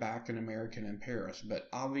trying to back An American in Paris, but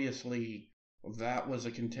obviously that was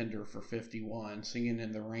a contender for 51. Singin'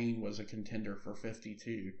 in the Rain was a contender for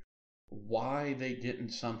 52. Why they didn't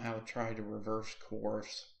somehow try to reverse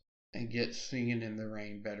course and get Singin' in the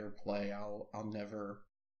Rain better play, I'll never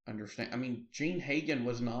understand. I mean, Jean Hagen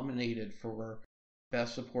was nominated for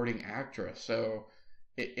Best Supporting Actress, so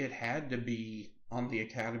it had to be on the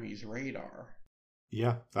Academy's radar.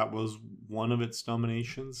 Yeah, that was one of its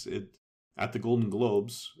nominations. At the Golden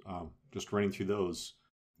Globes, just running through those,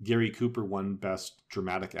 Gary Cooper won Best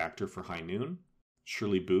Dramatic Actor for High Noon.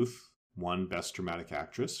 Shirley Booth won Best Dramatic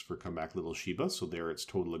Actress for Come Back Little Sheba, so there it's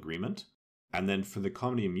total agreement. And then for the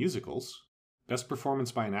comedy and musicals, Best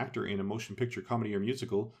Performance by an Actor in a Motion Picture Comedy or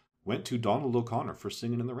Musical went to Donald O'Connor for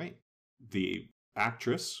Singin' in the Rain. The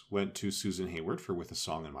actress went to Susan Hayward for With a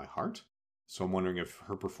Song in My Heart. So I'm wondering if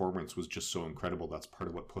her performance was just so incredible that's part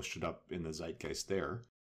of what pushed it up in the zeitgeist there.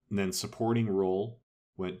 And then supporting role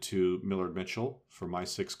went to Millard Mitchell for My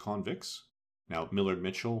Six Convicts. Now, Millard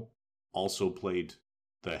Mitchell also played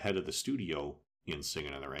the head of the studio in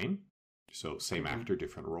Singin' in the Rain. So same actor,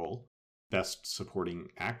 different role. Best Supporting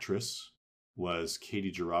Actress was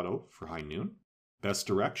Katie Jurado for High Noon. Best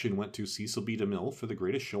Direction went to Cecil B. DeMille for The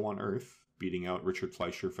Greatest Show on Earth, beating out Richard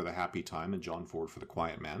Fleischer for The Happy Time and John Ford for The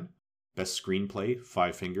Quiet Man. Best Screenplay,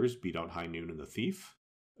 Five Fingers, beat out High Noon and The Thief.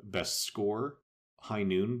 Best Score, High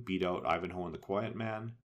Noon beat out Ivanhoe and The Quiet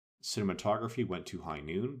Man. Cinematography went to High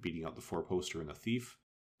Noon, beating out The Four Poster and The Thief.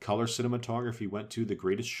 Color cinematography went to The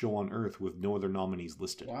Greatest Show on Earth with no other nominees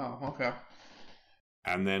listed. Wow, okay.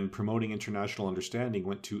 And then Promoting International Understanding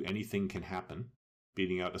went to Anything Can Happen,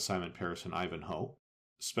 beating out Assignment Paris and Ivanhoe.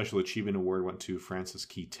 Special Achievement Award went to Francis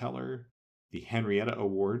Key Teller. The Henrietta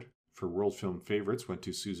Award for World Film Favorites went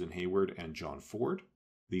to Susan Hayward and John Ford.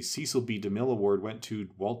 The Cecil B. DeMille Award went to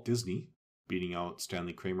Walt Disney, beating out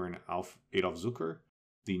Stanley Kramer and Adolf Zucker.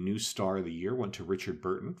 The New Star of the Year went to Richard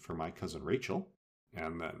Burton for My Cousin Rachel.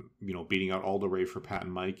 And then, beating out Aldo Ray for Pat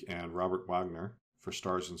and Mike and Robert Wagner for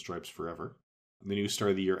Stars and Stripes Forever. The new Star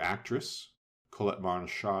of the Year actress, Colette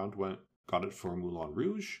Marchand, got it for Moulin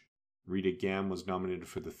Rouge. Rita Gam was nominated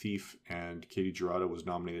for The Thief, and Katie Girardo was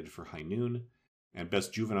nominated for High Noon. And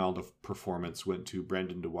Best Juvenile Performance went to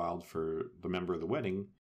Brandon DeWilde for The Member of the Wedding,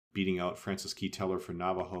 beating out Francis Key Teller for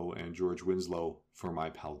Navajo and George Winslow for My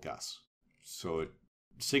Pal Gus. So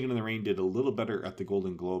Singing in the Rain did a little better at the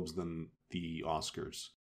Golden Globes than the Oscars.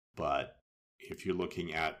 But if you're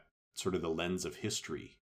looking at sort of the lens of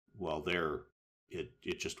history, well,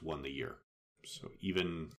 it just won the year. So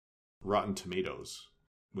even Rotten Tomatoes,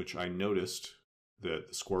 which I noticed the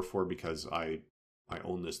score for because I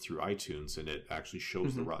own this through iTunes and it actually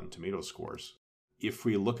shows the Rotten Tomatoes scores. If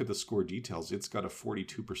we look at the score details, it's got a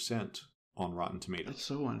 42% on Rotten Tomatoes. That's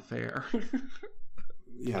so unfair.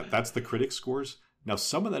 Yeah, that's the critic scores. Now,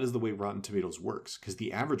 some of that is the way Rotten Tomatoes works, because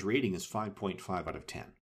the average rating is 5.5 out of 10.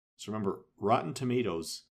 So remember, Rotten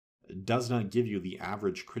Tomatoes does not give you the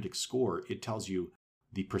average critic score. It tells you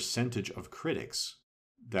the percentage of critics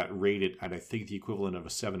that rate it at, I think, the equivalent of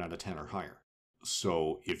a 7 out of 10 or higher.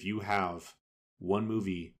 So if you have one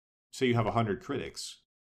movie, say you have 100 critics,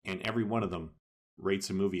 and every one of them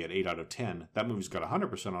rates a movie at 8 out of 10, that movie's got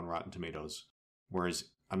 100% on Rotten Tomatoes.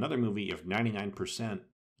 Whereas another movie, if 99%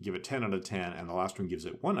 give it 10 out of 10, and the last one gives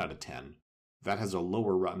it 1 out of 10, that has a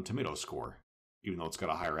lower Rotten Tomatoes score, even though it's got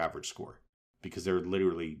a higher average score. Because they're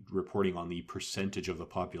literally reporting on the percentage of the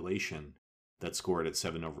population that scored at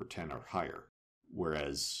 7 over 10 or higher.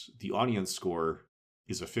 Whereas the audience score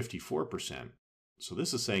is a 54%. So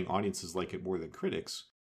this is saying audiences like it more than critics,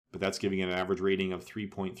 but that's giving it an average rating of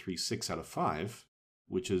 3.36 out of 5,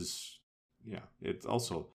 which is, it's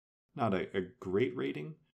also not a great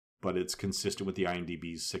rating, but it's consistent with the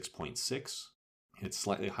IMDb's 6.6. It's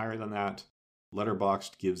slightly higher than that.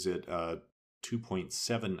 Letterboxd gives it a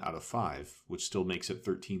 2.7 out of 5, which still makes it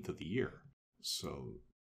 13th of the year. So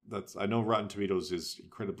I know Rotten Tomatoes is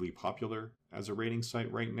incredibly popular as a rating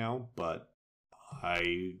site right now, but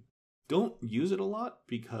I don't use it a lot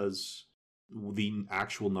because the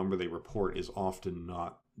actual number they report is often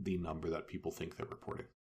not the number that people think they're reporting.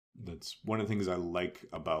 That's one of the things I like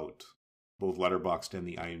about both Letterboxd and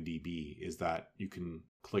the IMDb is that you can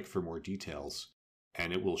click for more details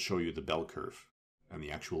and it will show you the bell curve and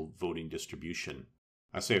the actual voting distribution.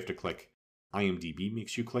 I say you have to click. IMDb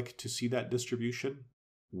makes you click to see that distribution.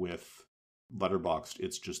 With Letterboxd,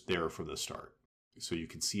 it's just there from the start. So you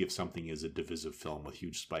can see if something is a divisive film with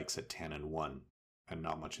huge spikes at 10 and 1 and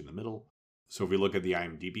not much in the middle. So if we look at the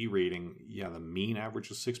IMDb rating, the mean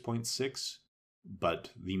average is 6.6,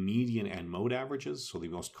 but the median and mode averages, so the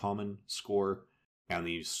most common score and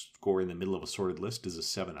the score in the middle of a sorted list, is a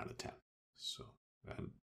 7 out of 10. So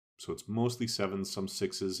it's mostly 7s, some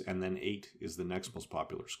 6s, and then 8 is the next most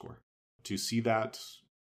popular score. To see that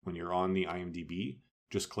when you're on the IMDb,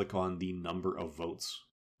 just click on the number of votes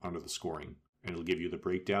under the scoring, and it'll give you the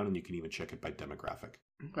breakdown, and you can even check it by demographic.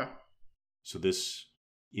 Okay. So this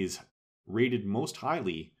is rated most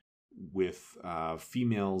highly with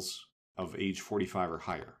females of age 45 or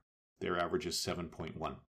higher. Their average is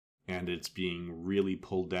 7.1. And it's being really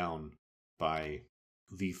pulled down by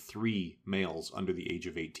the 3 males under the age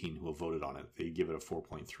of 18 who have voted on it. They give it a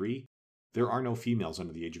 4.3. There are no females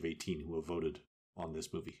under the age of 18 who have voted on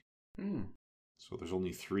this movie. So there's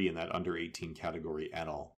only 3 in that under 18 category at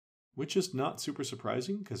all, which is not super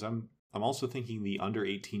surprising because I'm also thinking the under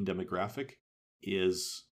 18 demographic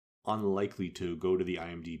is unlikely to go to the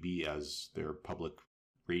IMDb as their public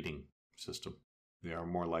rating system. They are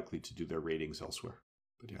more likely to do their ratings elsewhere.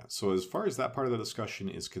 But so as far as that part of the discussion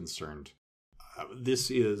is concerned,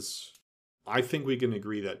 I think we can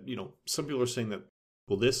agree that, some people are saying that,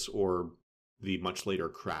 this or the much later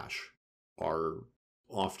Crash are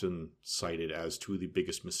often cited as 2 of the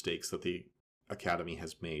biggest mistakes that the Academy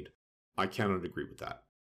has made. I cannot agree with that.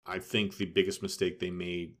 I think the biggest mistake they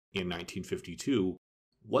made in 1952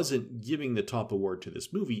 wasn't giving the top award to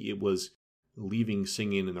this movie, it was leaving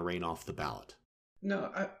Singing in the Rain off the ballot.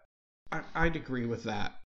 No, I'd agree with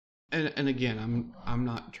that. And again, I'm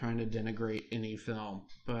not trying to denigrate any film,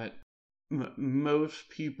 but most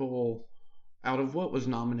people, out of what was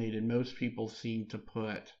nominated, most people seem to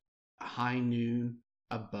put High Noon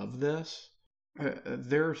above this.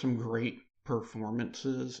 There are some great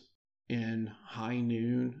performances in High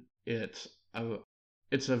Noon. It's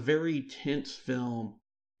a very tense film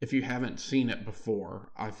if you haven't seen it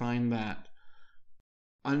before. I find that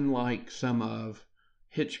unlike some of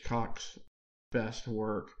Hitchcock's best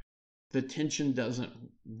work, the tension doesn't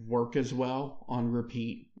work as well on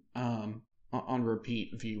repeat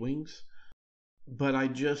viewings. But I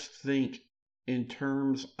just think in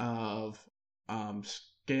terms of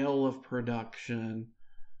scale of production,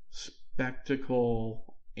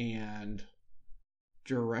 spectacle and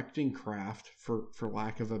directing craft, for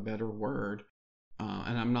lack of a better word.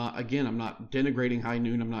 And I'm not denigrating High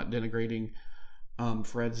Noon. I'm not denigrating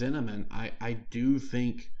Fred Zinnemann. I do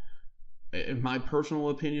think, in my personal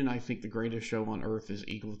opinion, I think The Greatest Show on Earth is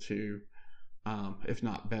equal to, if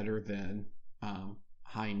not better than,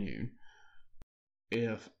 High Noon.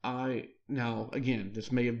 Now again,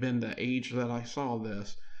 this may have been the age that I saw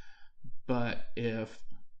this, but if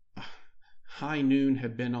High Noon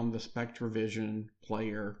had been on the Spectravision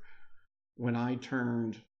player when I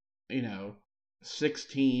turned,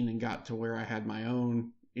 16 and got to where I had my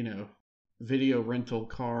own, video rental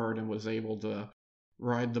card and was able to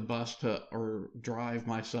ride the bus or drive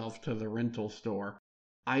myself to the rental store,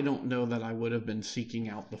 I don't know that I would have been seeking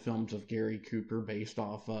out the films of Gary Cooper based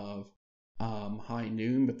off of High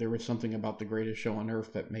Noon, but there was something about The Greatest Show on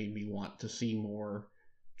Earth that made me want to see more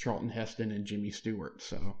Charlton Heston and Jimmy Stewart.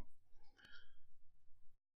 So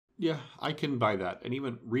yeah, I can buy that. And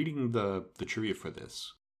even reading the trivia for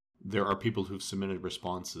this, there are people who've submitted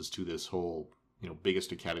responses to this whole,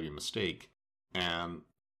 biggest Academy mistake, and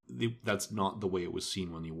that's not the way it was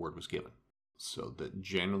seen when the award was given. So that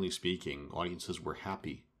generally speaking, audiences were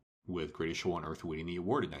happy with Greatest Show on Earth winning the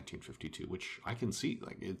award in 1952, which I can see.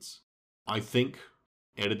 I think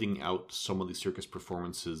editing out some of the circus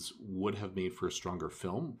performances would have made for a stronger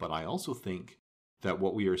film, but I also think that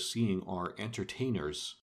what we are seeing are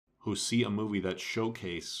entertainers who see a movie that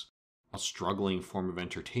showcase a struggling form of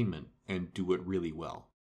entertainment and do it really well.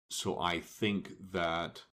 So I think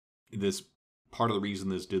that this part of the reason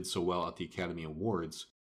this did so well at the Academy Awards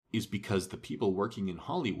is because the people working in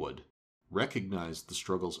Hollywood recognized the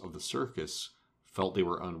struggles of the circus, felt they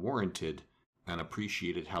were unwarranted, and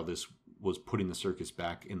appreciated how this was putting the circus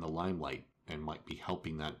back in the limelight and might be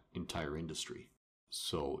helping that entire industry.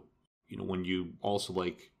 So, when you also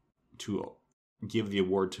like to give the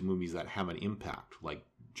award to movies that have an impact, like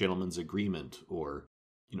Gentleman's Agreement or,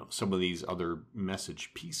 some of these other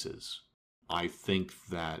message pieces, I think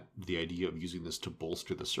that the idea of using this to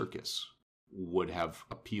bolster the circus would have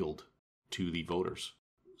appealed to the voters.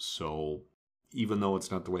 So even though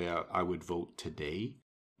it's not the way I would vote today,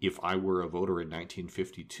 if I were a voter in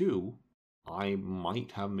 1952, I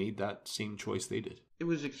might have made that same choice they did. It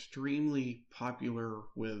was extremely popular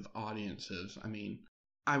with audiences. I mean,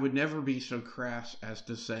 I would never be so crass as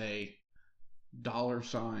to say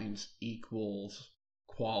 $ equals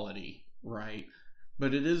quality, right?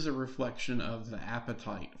 But it is a reflection of the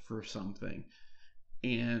appetite for something.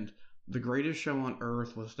 And The Greatest Show on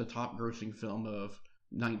Earth was the top grossing film of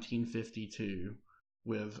 1952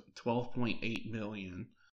 with $12.8 million.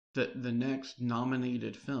 The next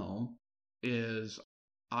nominated film is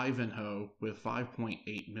Ivanhoe with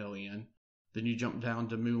 $5.8 million. Then you jump down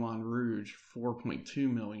to Moulin Rouge,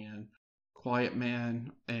 $4.2 million. Quiet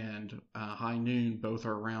Man and High Noon both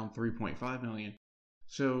are around $3.5 million.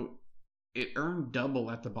 So it earned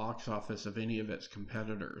double at the box office of any of its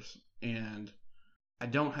competitors. And I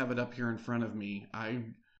don't have it up here in front of me.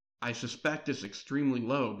 I suspect it's extremely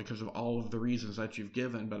low because of all of the reasons that you've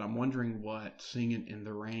given, but I'm wondering what Singin' in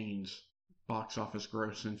the Rain's box office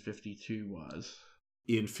gross in 52 was.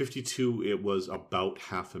 In 52, it was about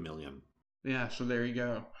 $500,000. Yeah, so there you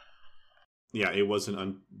go. Yeah, it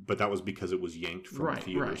wasn't, but that was because it was yanked from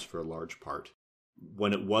theaters for a large part.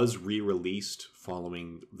 When it was re-released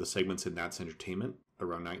following the segments in That's Entertainment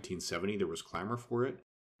around 1970, there was clamor for it.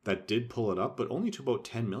 That did pull it up, but only to about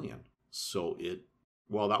 $10 million. So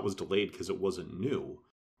while that was delayed because it wasn't new,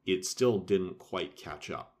 it still didn't quite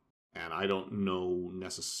catch up. And I don't know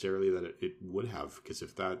necessarily that it would have, because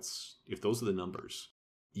if those are the numbers,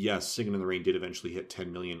 yes, Singin' in the Rain did eventually hit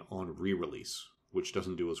 $10 million on re-release, which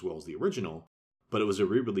doesn't do as well as the original, but it was a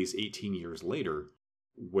re-release 18 years later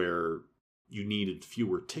where you needed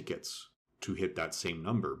fewer tickets to hit that same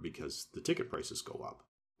number because the ticket prices go up.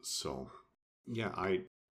 So, yeah,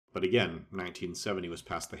 but again, 1970 was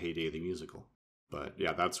past the heyday of the musical. But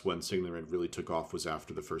yeah, that's when Singin' in the Rain really took off, was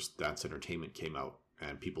after the first That's Entertainment came out,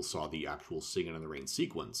 and people saw the actual Singin' in the Rain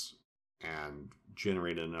sequence and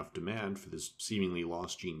generated enough demand for this seemingly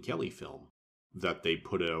lost Gene Kelly film that they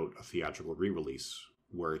put out a theatrical re-release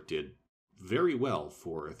where it did very well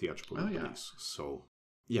for a theatrical re-release.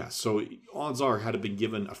 Yeah. So odds are, had it been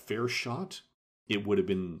given a fair shot, it would have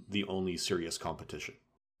been the only serious competition.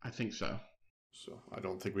 I think so. So I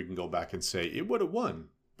don't think we can go back and say it would have won,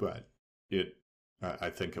 but I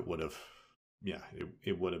think it would have,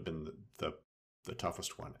 it would have been the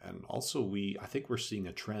toughest one. And also I think we're seeing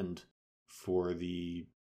a trend for the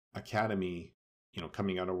Academy,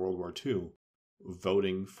 coming out of World War II,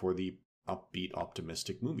 voting for the upbeat,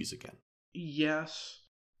 optimistic movies again. Yes.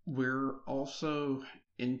 we're also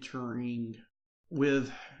entering,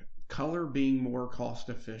 with color being more cost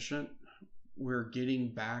efficient, we're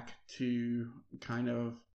getting back to kind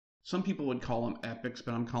of, some people would call them epics,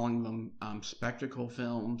 but I'm calling them spectacle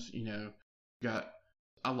films. You know, got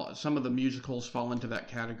a lot. Some of the musicals fall into that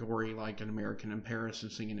category, like An American in Paris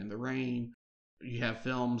and Singing in the Rain. You have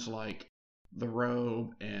films like The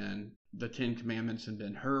Robe and The Ten Commandments and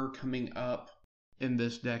Ben-Hur coming up in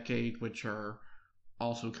this decade, which are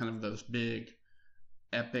also kind of those big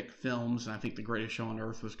epic films. And I think The Greatest Show on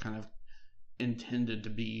Earth was kind of intended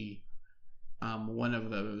to be one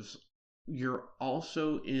of those. You're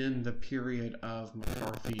also in the period of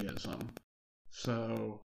McCarthyism.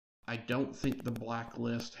 So I don't think the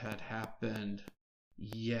blacklist had happened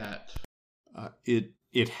yet.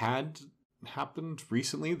 It had happened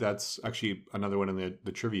recently. That's actually another one in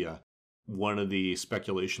the trivia. One of the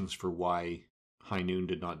speculations for why High Noon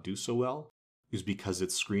did not do so well is because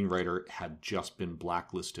its screenwriter had just been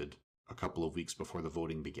blacklisted a couple of weeks before the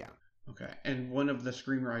voting began. Okay, and one of the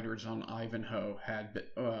screenwriters on Ivanhoe had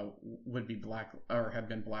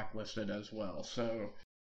been blacklisted as well. So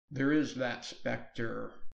there is that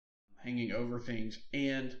specter hanging over things,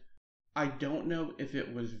 and I don't know if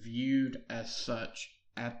it was viewed as such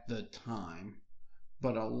at the time,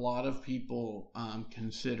 but a lot of people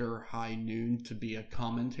consider High Noon to be a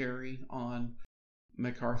commentary on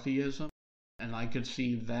McCarthyism, and I could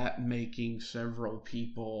see that making several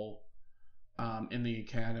people in the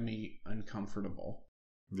Academy uncomfortable.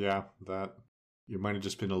 Yeah, that you might have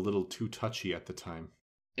just been a little too touchy at the time.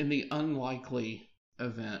 In the unlikely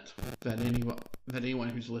event that anyone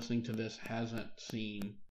who's listening to this hasn't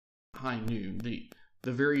seen High Noon,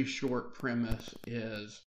 the very short premise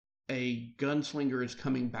is a gunslinger is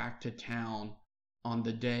coming back to town on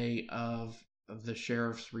the day of the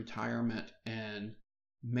sheriff's retirement and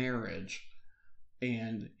marriage,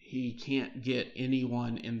 and he can't get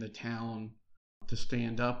anyone in the town to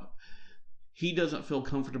stand up. He doesn't feel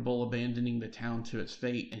comfortable abandoning the town to its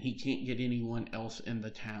fate, and he can't get anyone else in the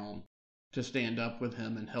town to stand up with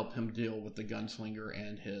him and help him deal with the gunslinger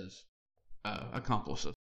and his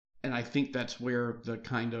accomplices. And I think that's where the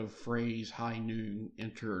kind of phrase High Noon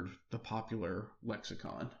entered the popular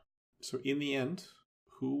lexicon. So in the end,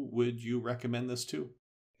 who would you recommend this to?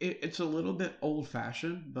 It's a little bit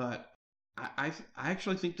old-fashioned, but I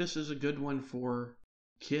actually think this is a good one for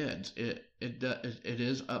kids. It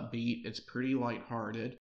is upbeat. It's pretty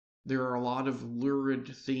lighthearted. There are a lot of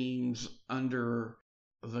lurid themes under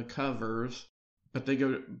the covers, but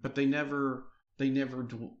they never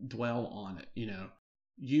dwell on it.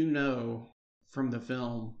 You know from the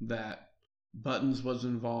film that Buttons was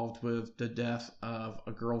involved with the death of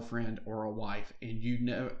a girlfriend or a wife,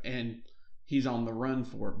 and he's on the run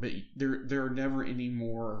for it. But there are never any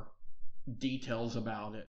more details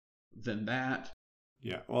about it than that.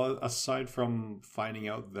 Yeah, well, aside from finding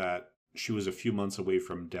out that she was a few months away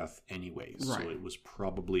from death anyways, right. So it was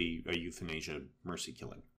probably a euthanasia mercy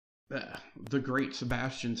killing. The great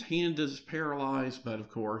Sebastian's hand is paralyzed, but of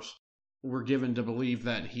course, we're given to believe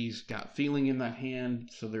that he's got feeling in that hand,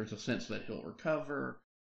 so there's a sense that he'll recover.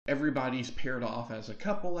 Everybody's paired off as a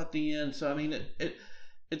couple at the end, so I mean,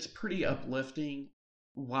 it's pretty uplifting.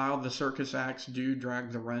 While the circus acts do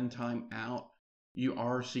drag the runtime out, you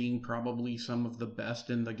are seeing probably some of the best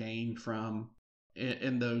in the game from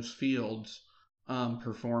in those fields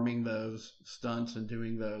performing those stunts and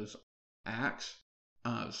doing those acts.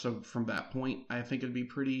 So from that point, I think it'd be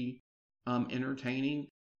pretty entertaining.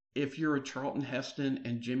 If you're a Charlton Heston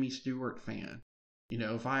and Jimmy Stewart fan,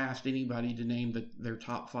 if I asked anybody to name their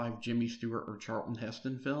top 5 Jimmy Stewart or Charlton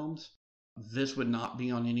Heston films, this would not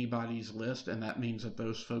be on anybody's list, and that means that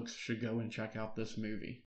those folks should go and check out this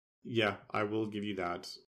movie. Yeah, I will give you that.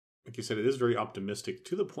 Like you said, it is very optimistic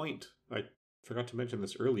to the point. I forgot to mention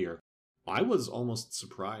this earlier. I was almost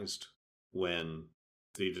surprised when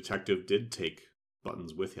the detective did take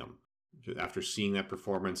Buttons with him. After seeing that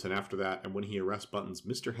performance and after that, and when he arrests Buttons,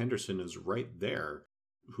 Mr. Henderson is right there,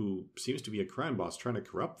 who seems to be a crime boss trying to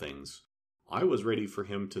corrupt things. I was ready for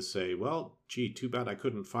him to say, well, gee, too bad I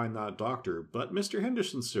couldn't find that doctor, but Mr.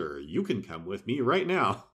 Henderson, sir, you can come with me right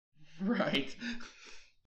now. Right.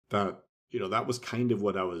 That was kind of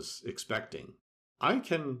what I was expecting. I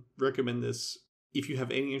can recommend this. If you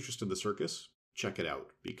have any interest in the circus, check it out,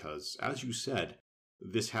 because as you said,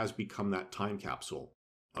 this has become that time capsule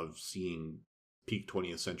of seeing peak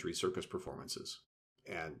 20th century circus performances.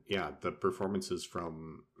 And yeah, the performances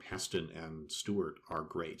from Heston and Stewart are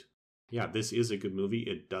great. Yeah, this is a good movie.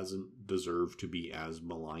 It doesn't deserve to be as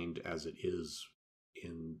maligned as it is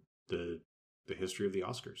in the history of the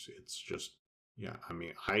Oscars. It's just, yeah, I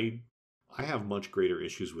mean, I have much greater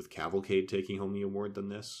issues with Cavalcade taking home the award than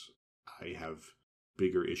this. I have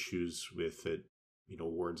bigger issues with it,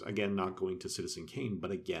 awards, again, not going to Citizen Kane,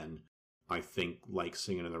 but again, I think, like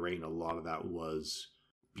Singing in the Rain, a lot of that was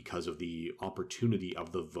because of the opportunity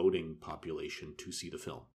of the voting population to see the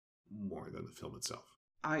film, more than the film itself.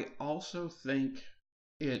 I also think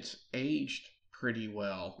it's aged pretty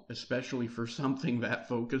well, especially for something that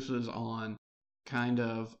focuses on kind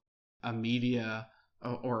of a media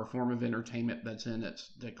or a form of entertainment that's in its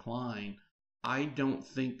decline. I don't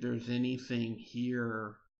think there's anything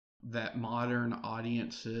here that modern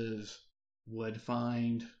audiences would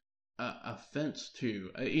find offense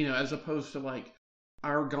to, as opposed to like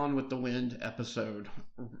our Gone with the Wind episode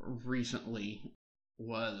recently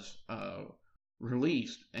was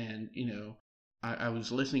released, and I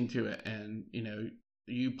was listening to it, and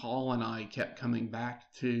you, Paul, and I kept coming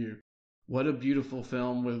back to what a beautiful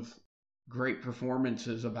film with great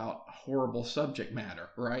performances about horrible subject matter,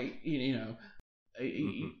 right? You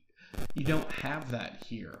don't have that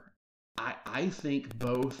here. I think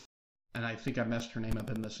both, and I think I messed her name up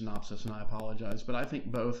in the synopsis, and I apologize, but I think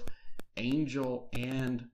both Angel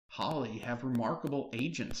and Holly have remarkable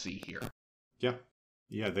agency here.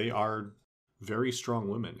 Yeah, they are very strong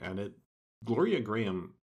women, and Gloria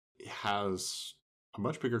Graham has a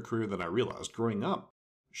much bigger career than I realized. Growing up,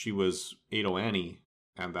 she was Ado Annie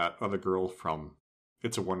and that other girl from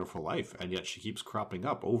It's a Wonderful Life, and yet she keeps cropping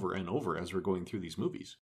up over and over as we're going through these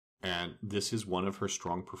movies. And this is one of her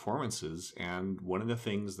strong performances, and one of the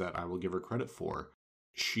things that I will give her credit for,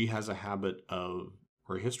 she has a habit of,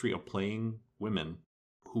 or a history of playing women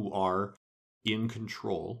who are in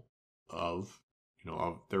control of,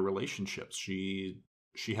 of their relationships. She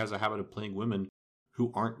has a habit of playing women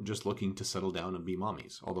who aren't just looking to settle down and be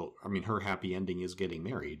mommies. Although, her happy ending is getting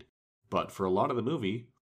married. But for a lot of the movie,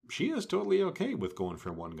 she is totally okay with going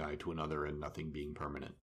from one guy to another and nothing being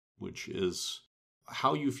permanent, which is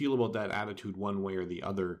how you feel about that attitude one way or the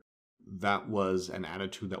other. That was an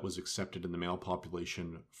attitude that was accepted in the male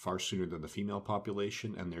population far sooner than the female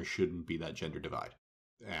population, and there shouldn't be that gender divide.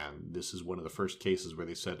 And this is one of the first cases where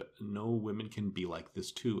they said, no, women can be like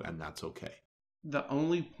this too, and that's okay. The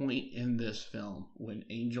only point in this film when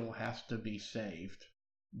Angel has to be saved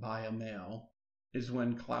by a male is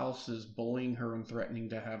when Klaus is bullying her and threatening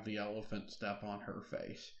to have the elephant step on her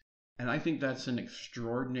face. And I think that's an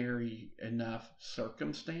extraordinary enough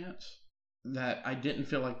circumstance that I didn't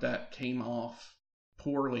feel like that came off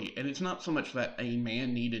poorly. And it's not so much that a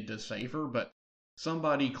man needed to save her, but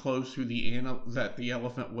somebody close to that the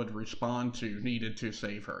elephant would respond to needed to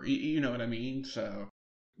save her. You know what I mean? So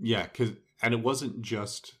yeah, and it wasn't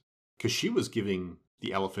just because she was giving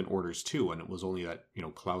the elephant orders too, and it was only that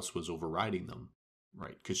Klaus was overriding them,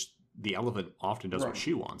 right? Because the elephant often does what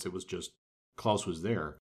she wants. It was just Klaus was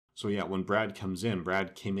there. So yeah, when Brad comes in,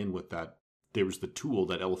 Brad came in with that. There was the tool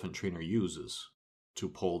that elephant trainer uses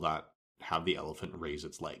to have the elephant raise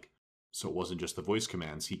its leg. So it wasn't just the voice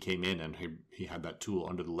commands. He came in and he had that tool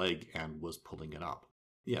under the leg and was pulling it up.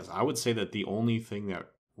 Yes, I would say that the only thing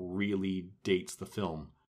that really dates the film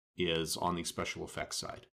is on the special effects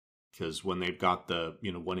side. Because when they've got the,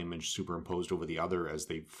 one image superimposed over the other, as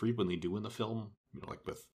they frequently do in the film, like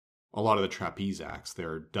with a lot of the trapeze acts,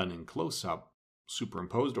 they're done in close-up,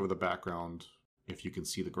 superimposed over the background, if you can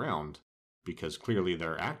see the ground, because clearly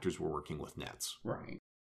their actors were working with nets. Right.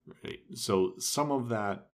 So some of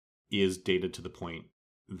that is dated to the point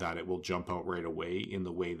that it will jump out right away in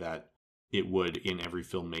the way that it would in every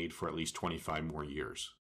film made for at least 25 more years.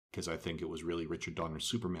 Because I think it was really Richard Donner's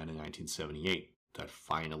Superman in 1978 that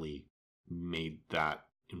finally made that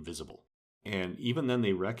invisible. And even then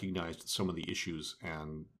they recognized some of the issues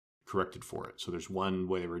and corrected for it. So there's one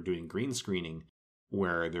where they were doing green screening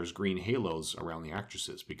where there's green halos around the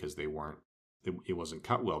actresses because it wasn't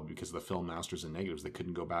cut well because of the film masters and negatives. They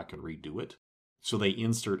couldn't go back and redo it. So they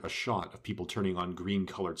insert a shot of people turning on green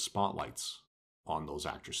colored spotlights on those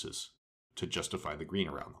actresses to justify the green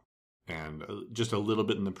around them. And just a little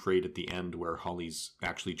bit in the parade at the end where Holly's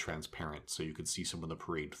actually transparent, so you could see some of the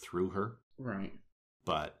parade through her. Right.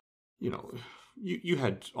 But, you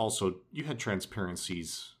had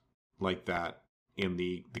transparencies like that in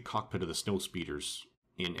the cockpit of the snowspeeders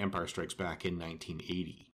in Empire Strikes Back in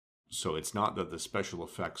 1980. So it's not that the special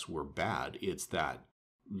effects were bad, it's that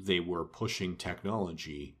they were pushing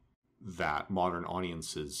technology that modern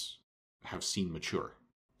audiences have seen mature.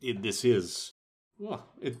 It is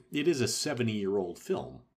a 70-year-old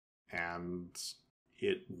film, and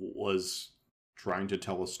it was trying to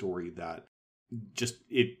tell a story that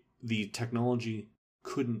the technology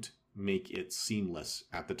couldn't make it seamless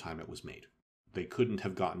at the time it was made. They couldn't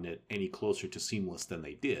have gotten it any closer to seamless than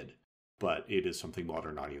they did, but it is something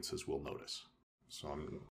modern audiences will notice. So I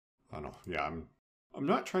don't know. Yeah, I'm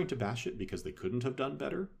not trying to bash it because they couldn't have done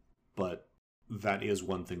better, but that is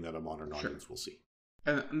one thing that a modern audience will see.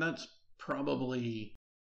 And that's probably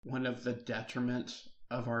one of the detriments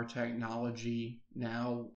of our technology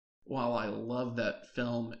now. While I love that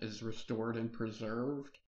film is restored and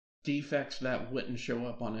preserved, defects that wouldn't show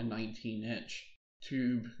up on a 19-inch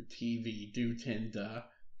tube TV do tend to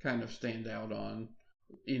kind of stand out on,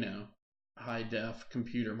 high-def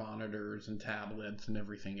computer monitors and tablets and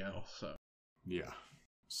everything else. So yeah.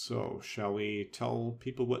 So shall we tell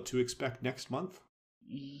people what to expect next month?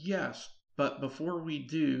 Yes, but before we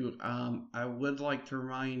do, I would like to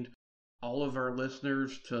remind all of our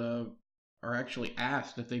listeners or actually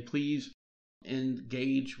ask that they please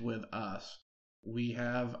engage with us. We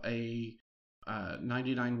have a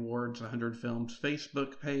 99 Wards, 100 Films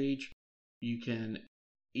Facebook page. You can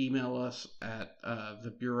email us at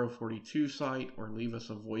the Bureau 42 site or leave us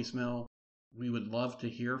a voicemail. We would love to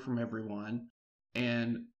hear from everyone.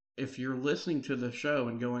 And if you're listening to the show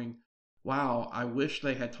and going, wow, I wish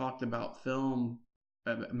they had talked about film,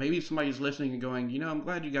 maybe somebody's listening and going, I'm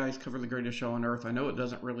glad you guys cover The Greatest Show on Earth. I know it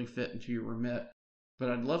doesn't really fit into your remit, but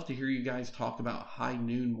I'd love to hear you guys talk about High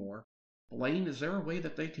Noon more. Blaine, is there a way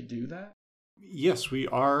that they could do that? Yes, we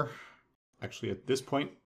are. Actually, at this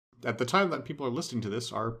point, at the time that people are listening to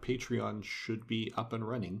this, our Patreon should be up and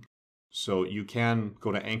running. So you can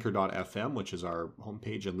go to anchor.fm, which is our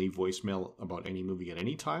homepage, and leave voicemail about any movie at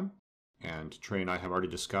any time. And Trey and I have already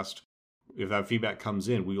discussed, if that feedback comes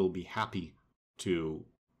in, we will be happy to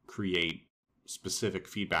create specific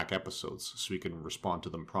feedback episodes so we can respond to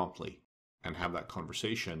them promptly and have that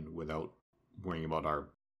conversation without worrying about our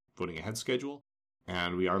voting ahead schedule.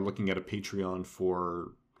 And we are looking at a Patreon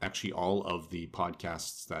for actually all of the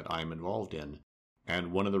podcasts that I'm involved in.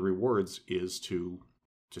 And one of the rewards is to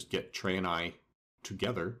just get Trey and I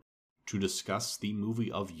together to discuss the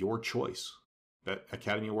movie of your choice, that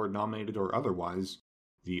Academy Award nominated or otherwise.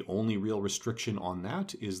 The only real restriction on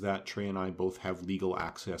that is that Trey and I both have legal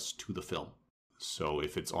access to the film. So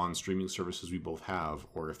if it's on streaming services we both have,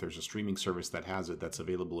 or if there's a streaming service that has it that's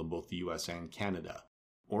available in both the US and Canada,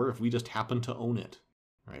 or if we just happen to own it,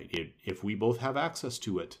 right? If we both have access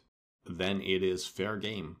to it, then it is fair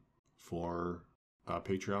game for a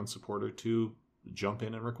Patreon supporter to jump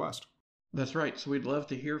in and request. That's right. So we'd love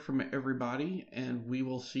to hear from everybody, and we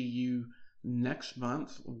will see you next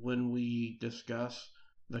month when we discuss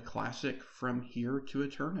the classic From Here to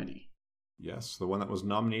Eternity. Yes, the one that was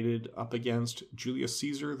nominated up against Julius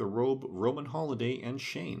Caesar, The Robe, Roman Holiday, and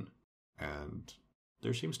Shane. And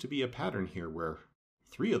there seems to be a pattern here where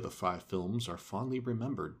 3 of the 5 films are fondly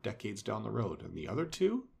remembered decades down the road, and the other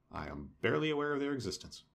 2, I am barely aware of their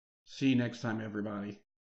existence. See you next time, everybody.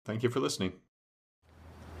 Thank you for listening.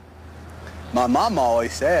 My mom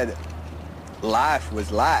always said life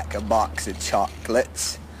was like a box of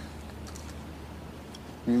chocolates.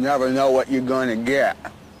 You never know what you're going to get.